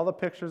showed all the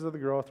pictures of the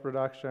growth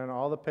reduction,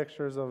 all the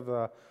pictures of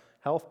the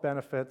health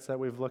benefits that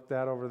we've looked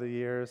at over the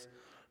years,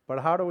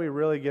 but how do we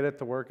really get it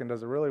to work, and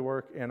does it really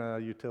work in a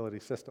utility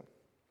system?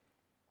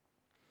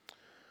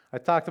 I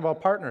talked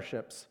about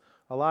partnerships.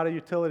 A lot of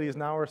utilities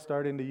now are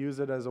starting to use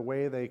it as a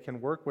way they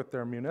can work with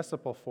their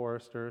municipal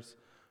foresters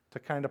to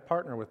kind of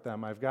partner with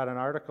them. I've got an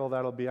article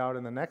that'll be out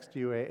in the next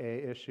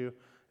UAA issue.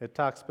 It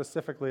talks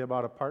specifically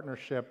about a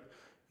partnership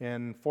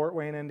in Fort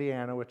Wayne,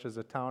 Indiana, which is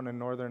a town in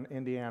northern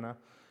Indiana,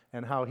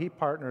 and how he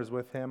partners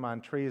with him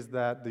on trees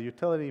that the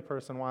utility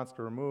person wants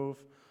to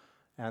remove,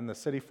 and the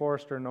city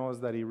forester knows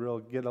that he will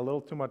get a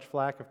little too much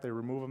flack if they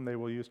remove them. They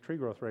will use tree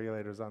growth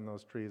regulators on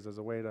those trees as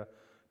a way to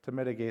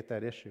mitigate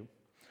that issue.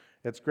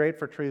 It's great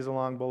for trees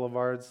along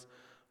boulevards.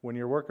 When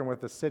you're working with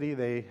the city,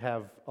 they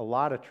have a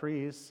lot of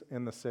trees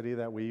in the city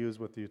that we use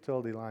with the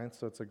utility lines,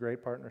 so it's a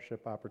great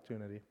partnership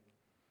opportunity.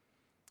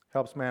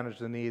 Helps manage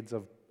the needs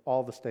of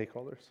all the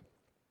stakeholders.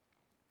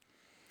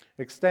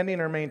 Extending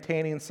or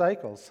maintaining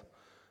cycles.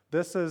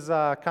 This is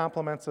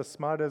complements a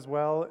SMUD as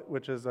well,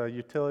 which is a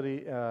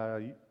utility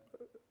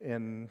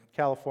in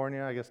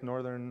California, I guess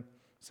northern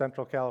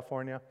central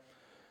California.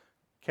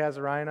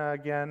 Casuarina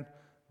again.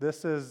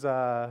 This is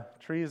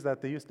trees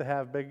that they used to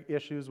have big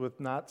issues with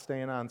not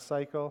staying on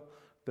cycle.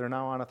 They're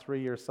now on a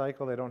 3-year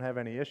cycle. They don't have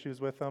any issues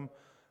with them.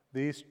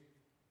 These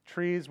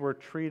trees were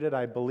treated,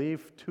 I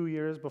believe, 2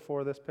 years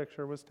before this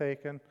picture was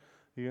taken.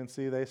 You can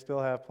see they still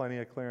have plenty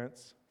of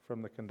clearance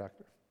from the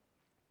conductor.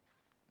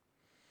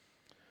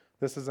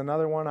 This is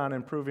another one on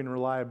improving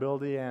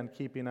reliability and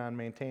keeping on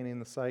maintaining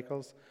the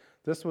cycles.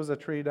 This was a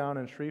tree down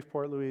in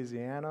Shreveport,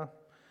 Louisiana.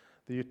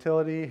 The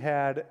utility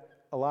had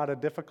a lot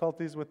of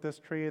difficulties with this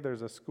tree.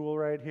 There's a school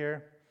right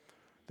here.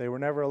 They were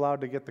never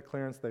allowed to get the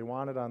clearance they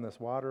wanted on this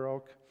water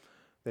oak.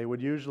 They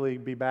would usually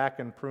be back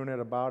and prune it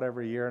about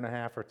every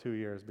 1.5 or 2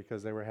 years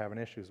because they were having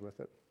issues with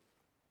it.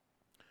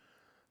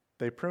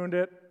 They pruned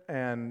it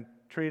and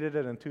treated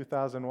it in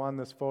 2001.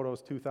 This photo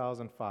is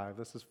 2005.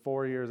 This is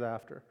 4 years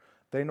after.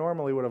 They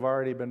normally would have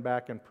already been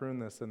back and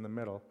pruned this in the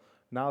middle.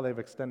 Now they've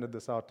extended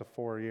this out to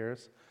 4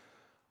 years.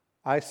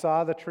 I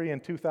saw the tree in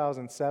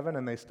 2007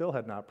 and they still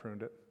had not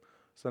pruned it.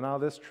 So now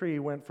this tree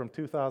went from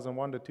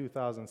 2001 to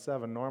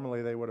 2007.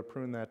 Normally they would have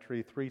pruned that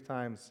tree 3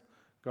 times,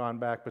 gone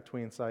back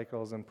between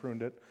cycles and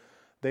pruned it.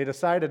 They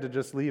decided to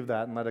just leave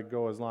that and let it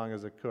go as long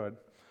as it could.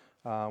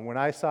 When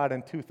I saw it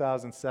in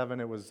 2007,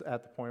 it was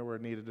at the point where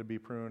it needed to be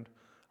pruned.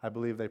 I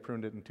believe they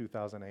pruned it in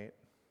 2008.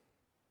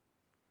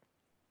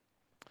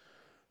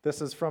 This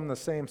is from the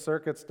same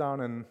circuits down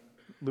in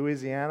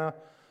Louisiana.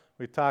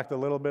 We talked a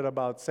little bit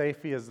about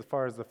safety as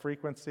far as the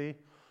frequency.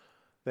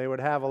 They would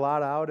have a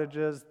lot of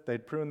outages.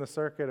 They'd prune the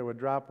circuit, it would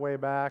drop way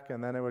back,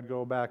 and then it would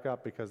go back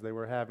up because they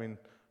were having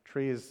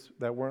trees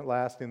that weren't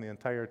lasting the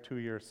entire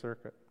 2-year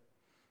circuit,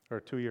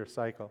 or 2-year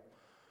cycle.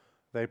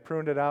 They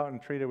pruned it out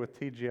and treated with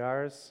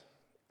TGRs,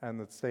 and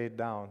it stayed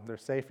down. Their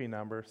safety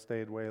number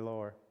stayed way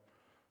lower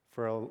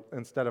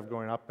instead of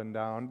going up and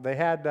down. They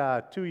had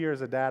 2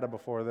 years of data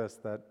before this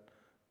that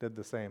did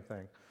the same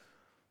thing.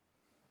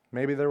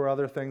 Maybe there were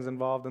other things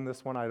involved in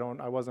this one.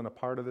 I wasn't a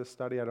part of this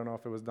study. I don't know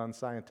if it was done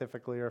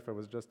scientifically or if it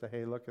was just a,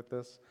 hey, look at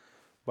this.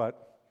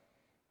 But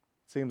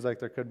it seems like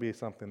there could be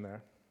something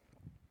there.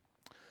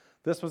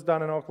 This was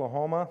done in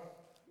Oklahoma,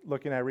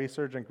 looking at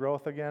resurgent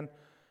growth again.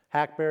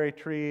 Hackberry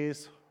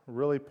trees,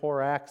 really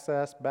poor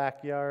access,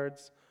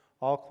 backyards,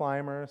 all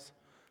climbers.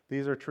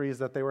 These are trees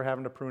that they were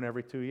having to prune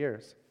every 2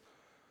 years.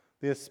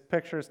 This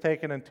picture is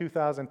taken in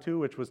 2002,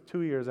 which was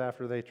 2 years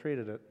after they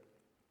treated it.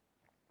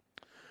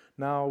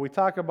 Now, we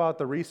talk about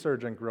the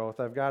resurgent growth.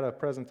 I've got a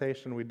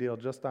presentation we deal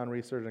just on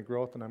resurgent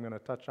growth, and I'm going to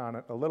touch on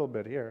it a little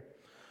bit here.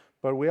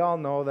 But we all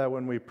know that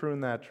when we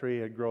prune that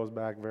tree, it grows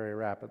back very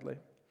rapidly.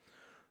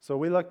 So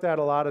we looked at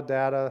a lot of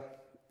data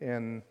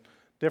in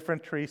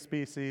different tree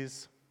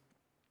species.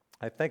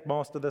 I think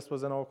most of this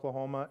was in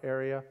Oklahoma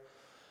area.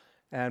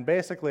 And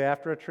basically,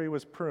 after a tree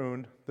was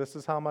pruned, this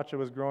is how much it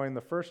was growing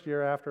the first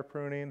year after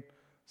pruning,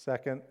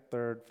 second,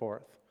 third,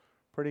 fourth.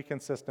 Pretty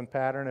consistent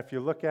pattern. If you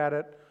look at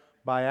it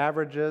by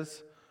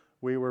averages,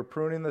 we were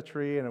pruning the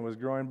tree and it was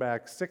growing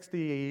back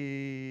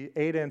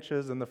 68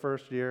 inches in the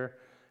first year.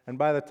 And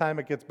by the time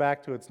it gets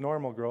back to its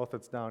normal growth,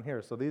 it's down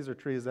here. So these are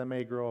trees that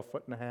may grow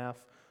 1.5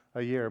 feet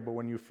a year, but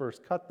when you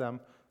first cut them,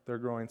 they're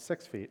growing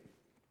 6 feet.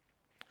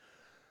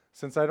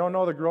 Since I don't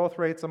know the growth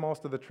rates of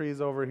most of the trees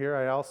over here,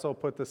 I also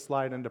put this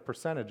slide into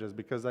percentages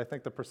because I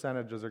think the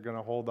percentages are going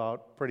to hold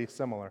out pretty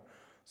similar.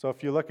 So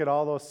if you look at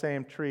all those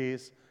same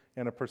trees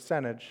in a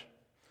percentage,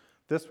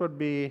 this would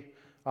be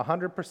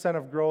 100%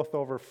 of growth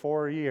over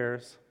 4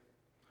 years,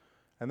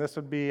 and this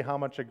would be how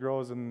much it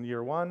grows in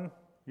year 1,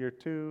 year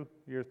 2,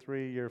 year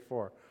 3, year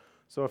 4.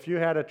 So if you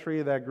had a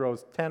tree that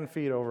grows 10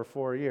 feet over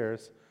 4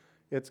 years,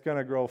 it's going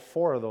to grow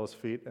 4 of those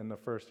feet in the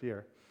first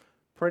year.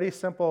 Pretty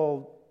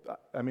simple.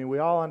 I mean, we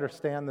all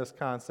understand this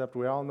concept.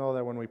 We all know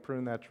that when we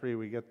prune that tree,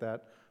 we get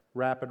that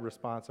rapid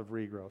response of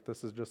regrowth.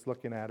 This is just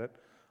looking at it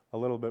a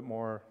little bit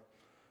more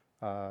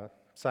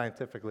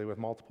scientifically with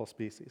multiple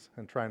species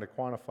and trying to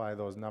quantify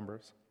those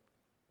numbers.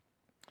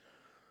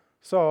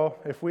 So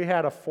if we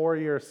had a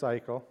 4-year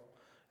cycle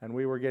and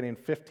we were getting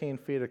 15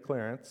 feet of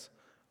clearance,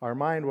 our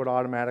mind would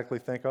automatically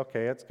think,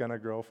 okay, it's going to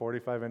grow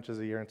 45 inches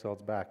a year until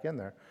it's back in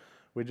there.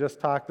 We just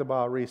talked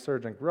about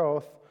resurgent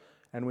growth,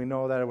 and we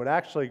know that it would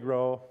actually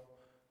grow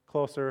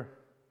closer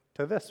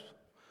to this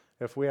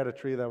if we had a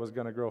tree that was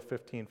going to grow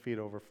 15 feet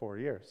over 4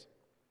 years.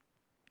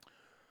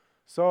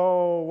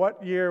 So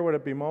what year would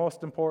it be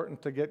most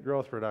important to get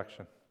growth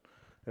reduction?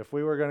 If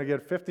we were going to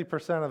get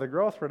 50% of the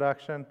growth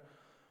reduction,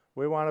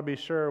 we want to be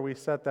sure we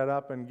set that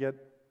up and get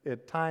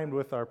it timed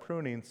with our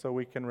pruning so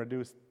we can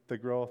reduce the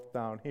growth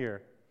down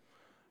here.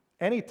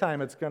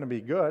 Anytime it's going to be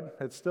good.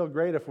 It's still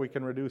great if we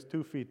can reduce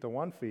 2 feet to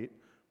 1 feet,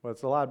 but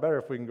it's a lot better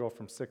if we can go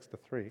from 6 to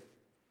 3.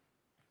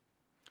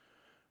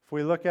 If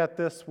we look at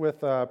this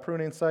with a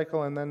pruning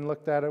cycle and then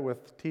looked at it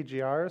with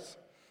TGRs,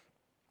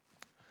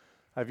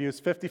 I've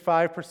used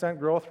 55%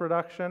 growth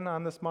reduction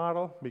on this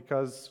model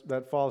because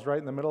that falls right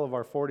in the middle of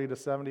our 40 to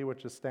 70,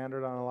 which is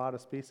standard on a lot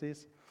of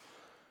species.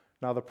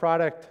 Now the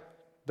product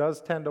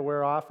does tend to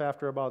wear off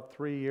after about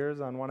 3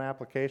 years on one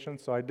application,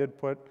 so I did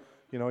put,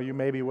 you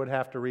maybe would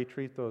have to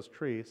retreat those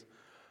trees.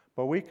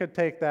 But we could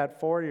take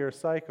that 4-year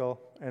cycle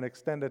and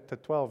extend it to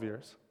 12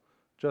 years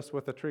just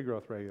with a tree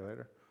growth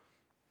regulator.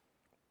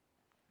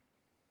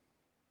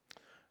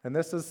 And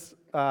this is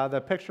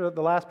the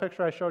last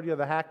picture I showed you of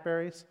the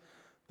hackberries.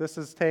 This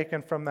is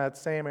taken from that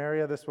same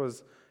area. This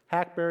was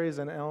hackberries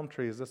and elm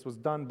trees. This was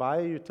done by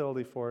a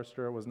utility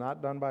forester. It was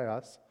not done by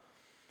us.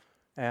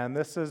 And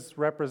this is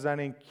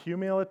representing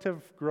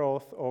cumulative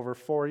growth over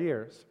 4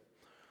 years.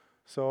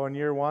 So in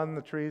year 1,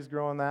 the tree's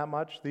growing that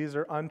much. These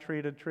are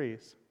untreated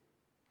trees.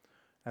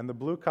 And the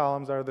blue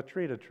columns are the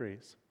treated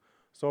trees.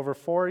 So over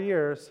 4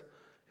 years,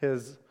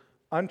 his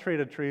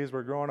untreated trees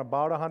were growing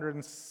about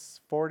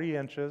 140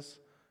 inches,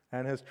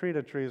 and his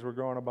treated trees were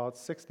growing about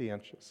 60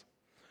 inches.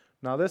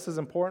 Now this is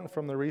important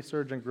from the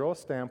resurgent growth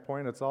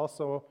standpoint. It's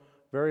also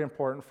very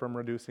important from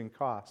reducing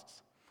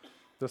costs.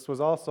 This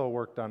was also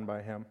work done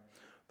by him.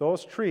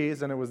 Those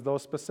trees, and it was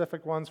those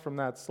specific ones from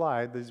that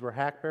slide, these were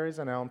hackberries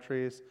and elm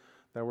trees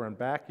that were in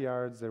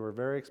backyards. They were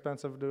very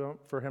expensive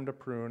for him to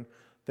prune.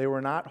 They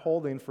were not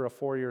holding for a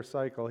 4-year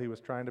cycle. He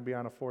was trying to be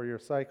on a 4-year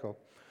cycle.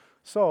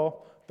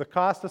 So the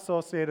cost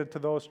associated to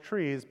those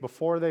trees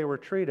before they were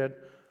treated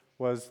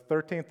was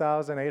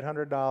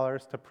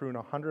 $13,800 to prune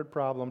 100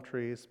 problem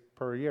trees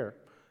per year.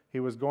 He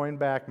was going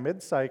back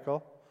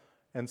mid-cycle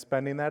and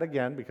spending that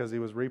again because he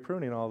was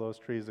repruning all those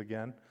trees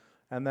again,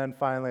 and then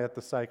finally at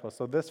the cycle.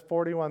 So this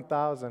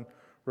 $41,000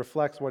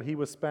 reflects what he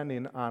was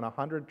spending on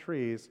 100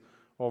 trees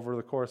over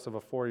the course of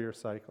a 4-year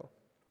cycle,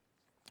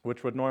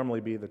 which would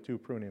normally be the 2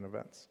 pruning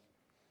events.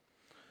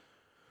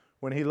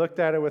 When he looked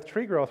at it with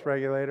tree growth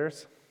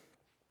regulators,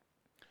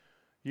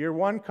 year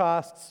 1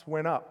 costs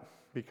went up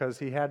because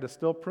he had to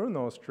still prune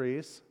those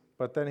trees,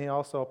 but then he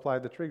also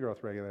applied the tree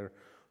growth regulator.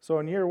 So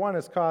in year 1,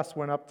 his costs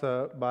went up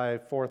by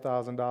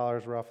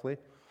 $4,000 roughly.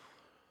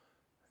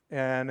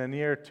 And in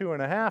year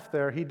 2.5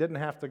 there, he didn't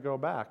have to go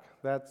back.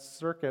 That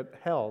circuit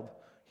held.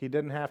 he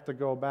didn't have to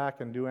go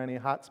back and do any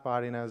hot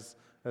spotting as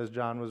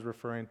John was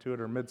referring to it,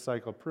 or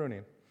mid-cycle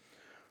pruning.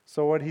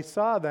 So what he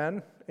saw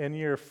then in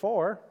year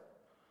 4,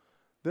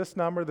 this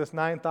number, this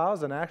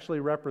 9,000,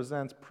 actually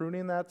represents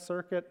pruning that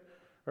circuit,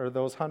 or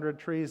those 100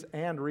 trees,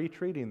 and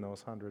retreating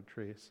those 100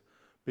 trees.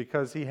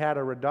 Because he had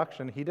a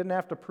reduction. He didn't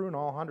have to prune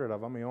all 100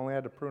 of them. He only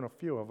had to prune a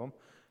few of them.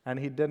 And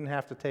he didn't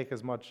have to take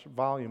as much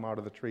volume out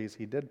of the trees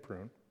he did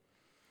prune.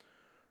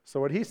 So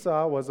what he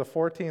saw was a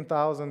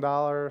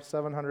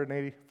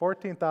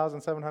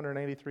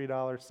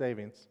 $14,783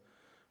 savings,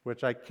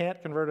 which I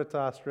can't convert it to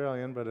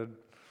Australian, but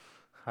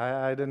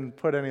I didn't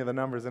put any of the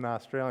numbers in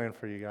Australian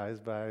for you guys,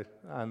 but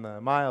on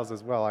the miles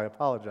as well. I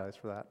apologize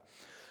for that.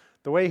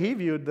 The way he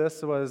viewed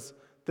this was,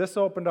 this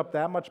opened up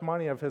that much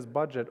money of his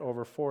budget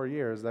over 4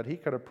 years that he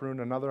could have pruned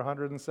another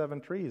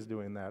 107 trees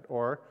doing that,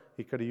 or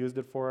he could have used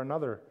it for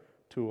another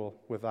tool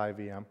with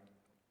IVM.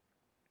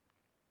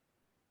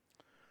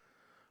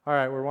 All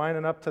right, we're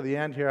winding up to the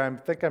end here. I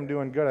think I'm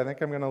doing good. I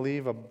think I'm going to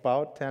leave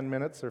about 10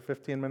 minutes or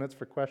 15 minutes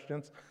for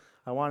questions.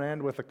 I want to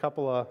end with a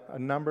couple of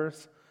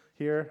numbers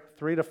here.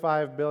 3 to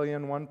 5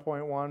 billion,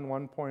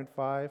 1.1,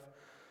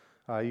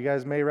 1.5. You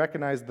guys may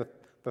recognize the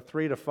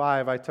 3 to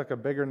 5. I took a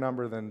bigger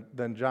number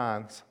than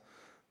John's.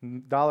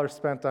 Dollars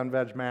spent on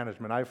veg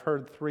management. I've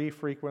heard 3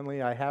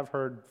 frequently. I have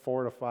heard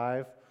 4 to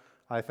 5.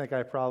 I think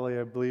I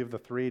believe the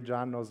 3.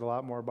 John knows a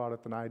lot more about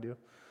it than I do.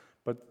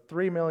 But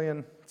 $3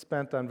 million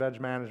spent on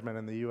veg management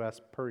in the U.S.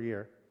 per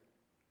year.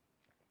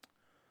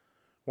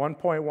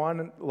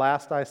 1.1,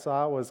 last I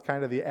saw, was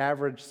kind of the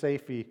average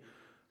SAFE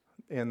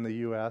in the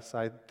U.S.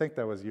 I think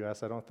that was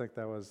U.S. I don't think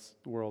that was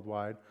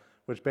worldwide,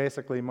 which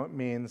basically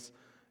means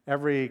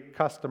every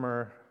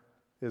customer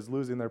is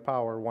losing their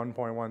power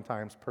 1.1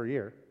 times per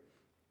year.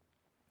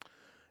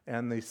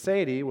 And the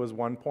SADI was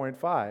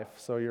 1.5,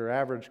 so your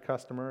average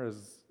customer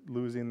is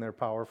losing their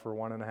power for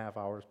 1.5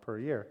 hours per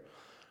year.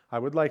 I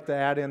would like to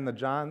add in the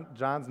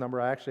John's number.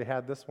 I actually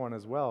had this one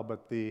as well,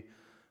 but the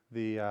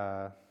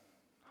how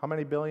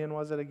many billion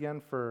was it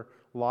again for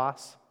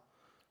loss?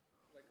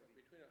 Like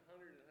between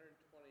 100 and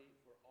 120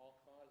 for all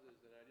causes,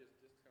 and I just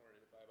discounted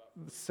it by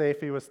about.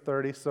 SAFE was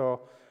 30.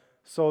 So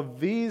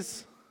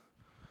this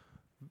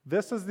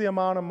is the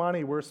amount of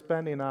money we're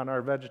spending on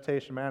our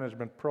vegetation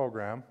management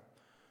program.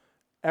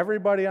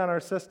 Everybody on our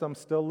system's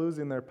still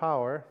losing their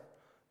power.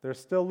 They're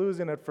still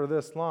losing it for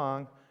this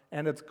long,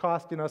 and it's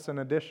costing us an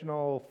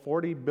additional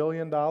 $40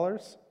 billion.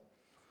 Is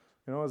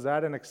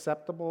that an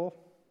acceptable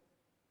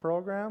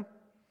program?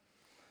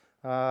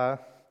 I'm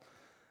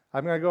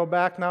going to go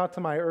back now to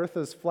my Earth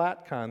is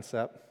flat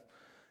concept.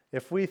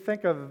 If we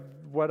think of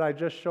what I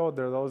just showed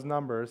there, those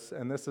numbers,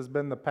 and this has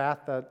been the path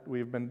that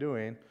we've been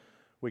doing,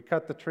 we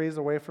cut the trees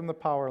away from the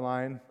power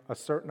line a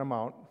certain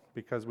amount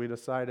because we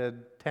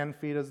decided 10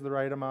 feet is the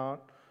right amount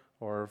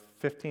or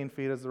 15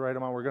 feet is the right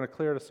amount. We're going to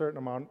clear it a certain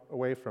amount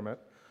away from it.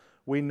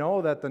 We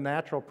know that the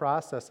natural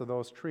process of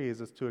those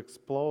trees is to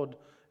explode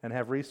and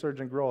have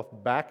resurgent growth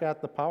back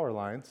at the power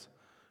lines,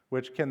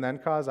 which can then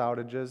cause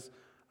outages.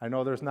 I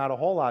know there's not a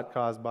whole lot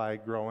caused by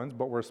grow-ins,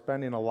 but we're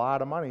spending a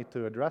lot of money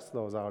to address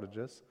those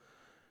outages.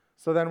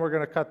 So then we're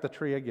going to cut the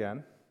tree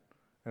again,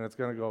 and it's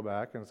going to go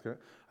back.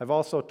 I've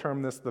also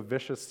termed this the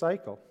vicious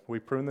cycle. We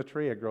prune the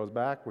tree, it grows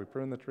back. We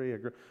prune the tree,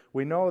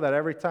 we know that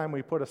every time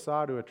we put a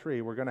saw to a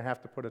tree, we're going to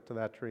have to put it to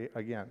that tree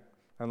again,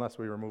 unless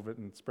we remove it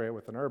and spray it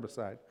with an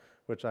herbicide,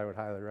 which I would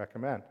highly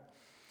recommend.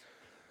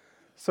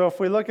 So if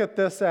we look at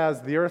this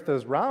as the Earth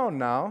is round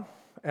now,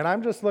 and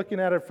I'm just looking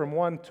at it from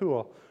one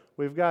tool,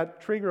 we've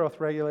got tree growth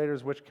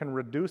regulators which can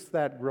reduce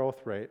that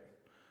growth rate.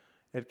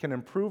 It can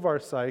improve our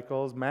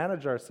cycles,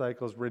 manage our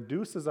cycles,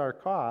 reduces our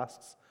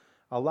costs,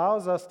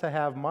 allows us to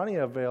have money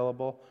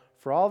available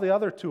for all the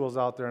other tools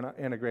out there in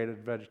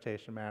integrated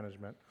vegetation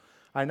management.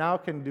 I now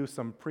can do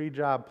some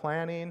pre-job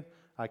planning.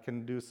 I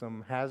can do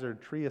some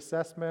hazard tree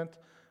assessment.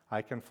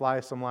 I can fly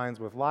some lines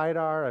with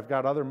LiDAR. I've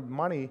got other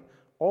money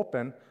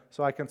open,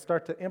 so I can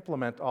start to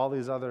implement all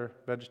these other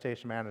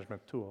vegetation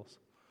management tools.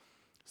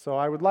 So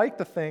I would like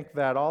to think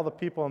that all the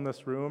people in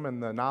this room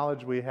and the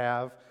knowledge we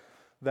have,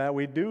 that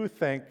we do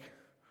think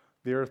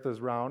the Earth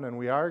is round, and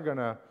we are going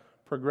to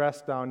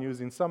progress down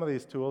using some of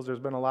these tools. There's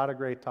been a lot of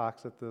great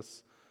talks at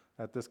this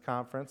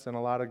conference and a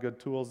lot of good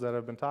tools that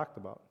have been talked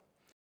about.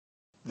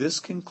 This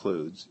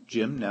concludes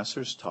Jim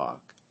Neeser's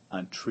talk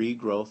on tree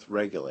growth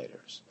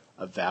regulators,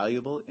 a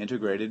valuable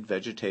integrated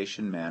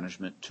vegetation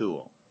management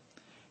tool.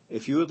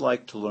 If you would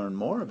like to learn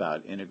more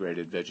about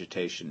integrated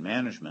vegetation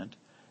management,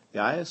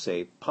 the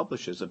ISA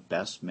publishes a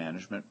best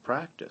management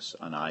practice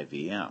on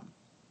IVM.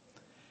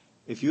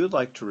 If you would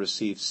like to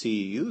receive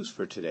CEUs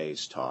for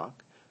today's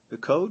talk, the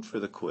code for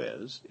the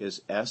quiz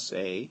is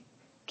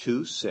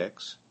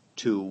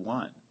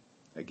SA2621.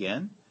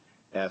 Again,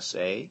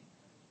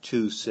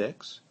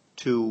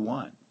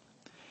 SA2621.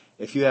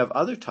 If you have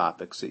other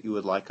topics that you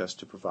would like us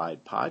to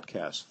provide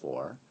podcasts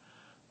for,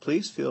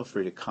 please feel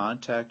free to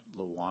contact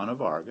Luana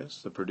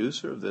Vargas, the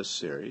producer of this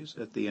series,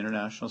 at the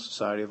International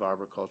Society of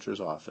Arboriculture's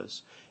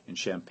office in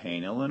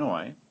Champaign,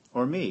 Illinois,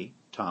 or me,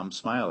 Tom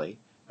Smiley,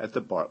 at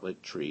the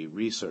Bartlett Tree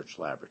Research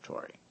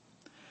Laboratory.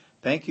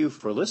 Thank you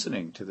for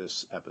listening to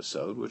this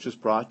episode, which is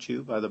brought to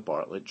you by the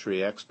Bartlett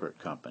Tree Expert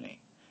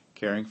Company,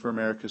 caring for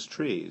America's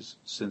trees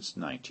since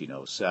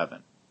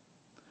 1907.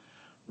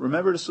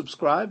 Remember to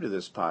subscribe to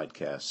this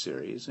podcast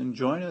series and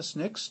join us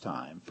next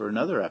time for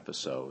another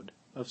episode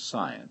of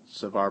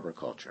Science of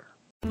Arboriculture.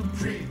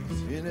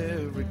 Trees in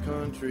every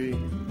country.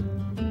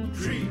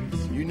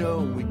 Trees, you know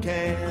we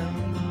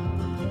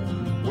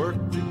can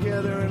work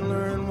together and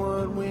learn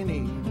what we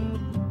need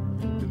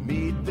to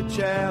meet the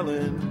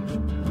challenge.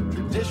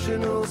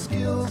 Traditional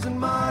skills and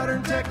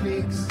modern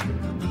techniques.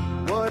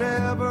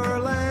 Whatever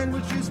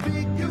language you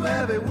speak, you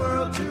have a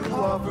world to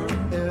offer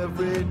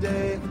every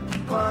day.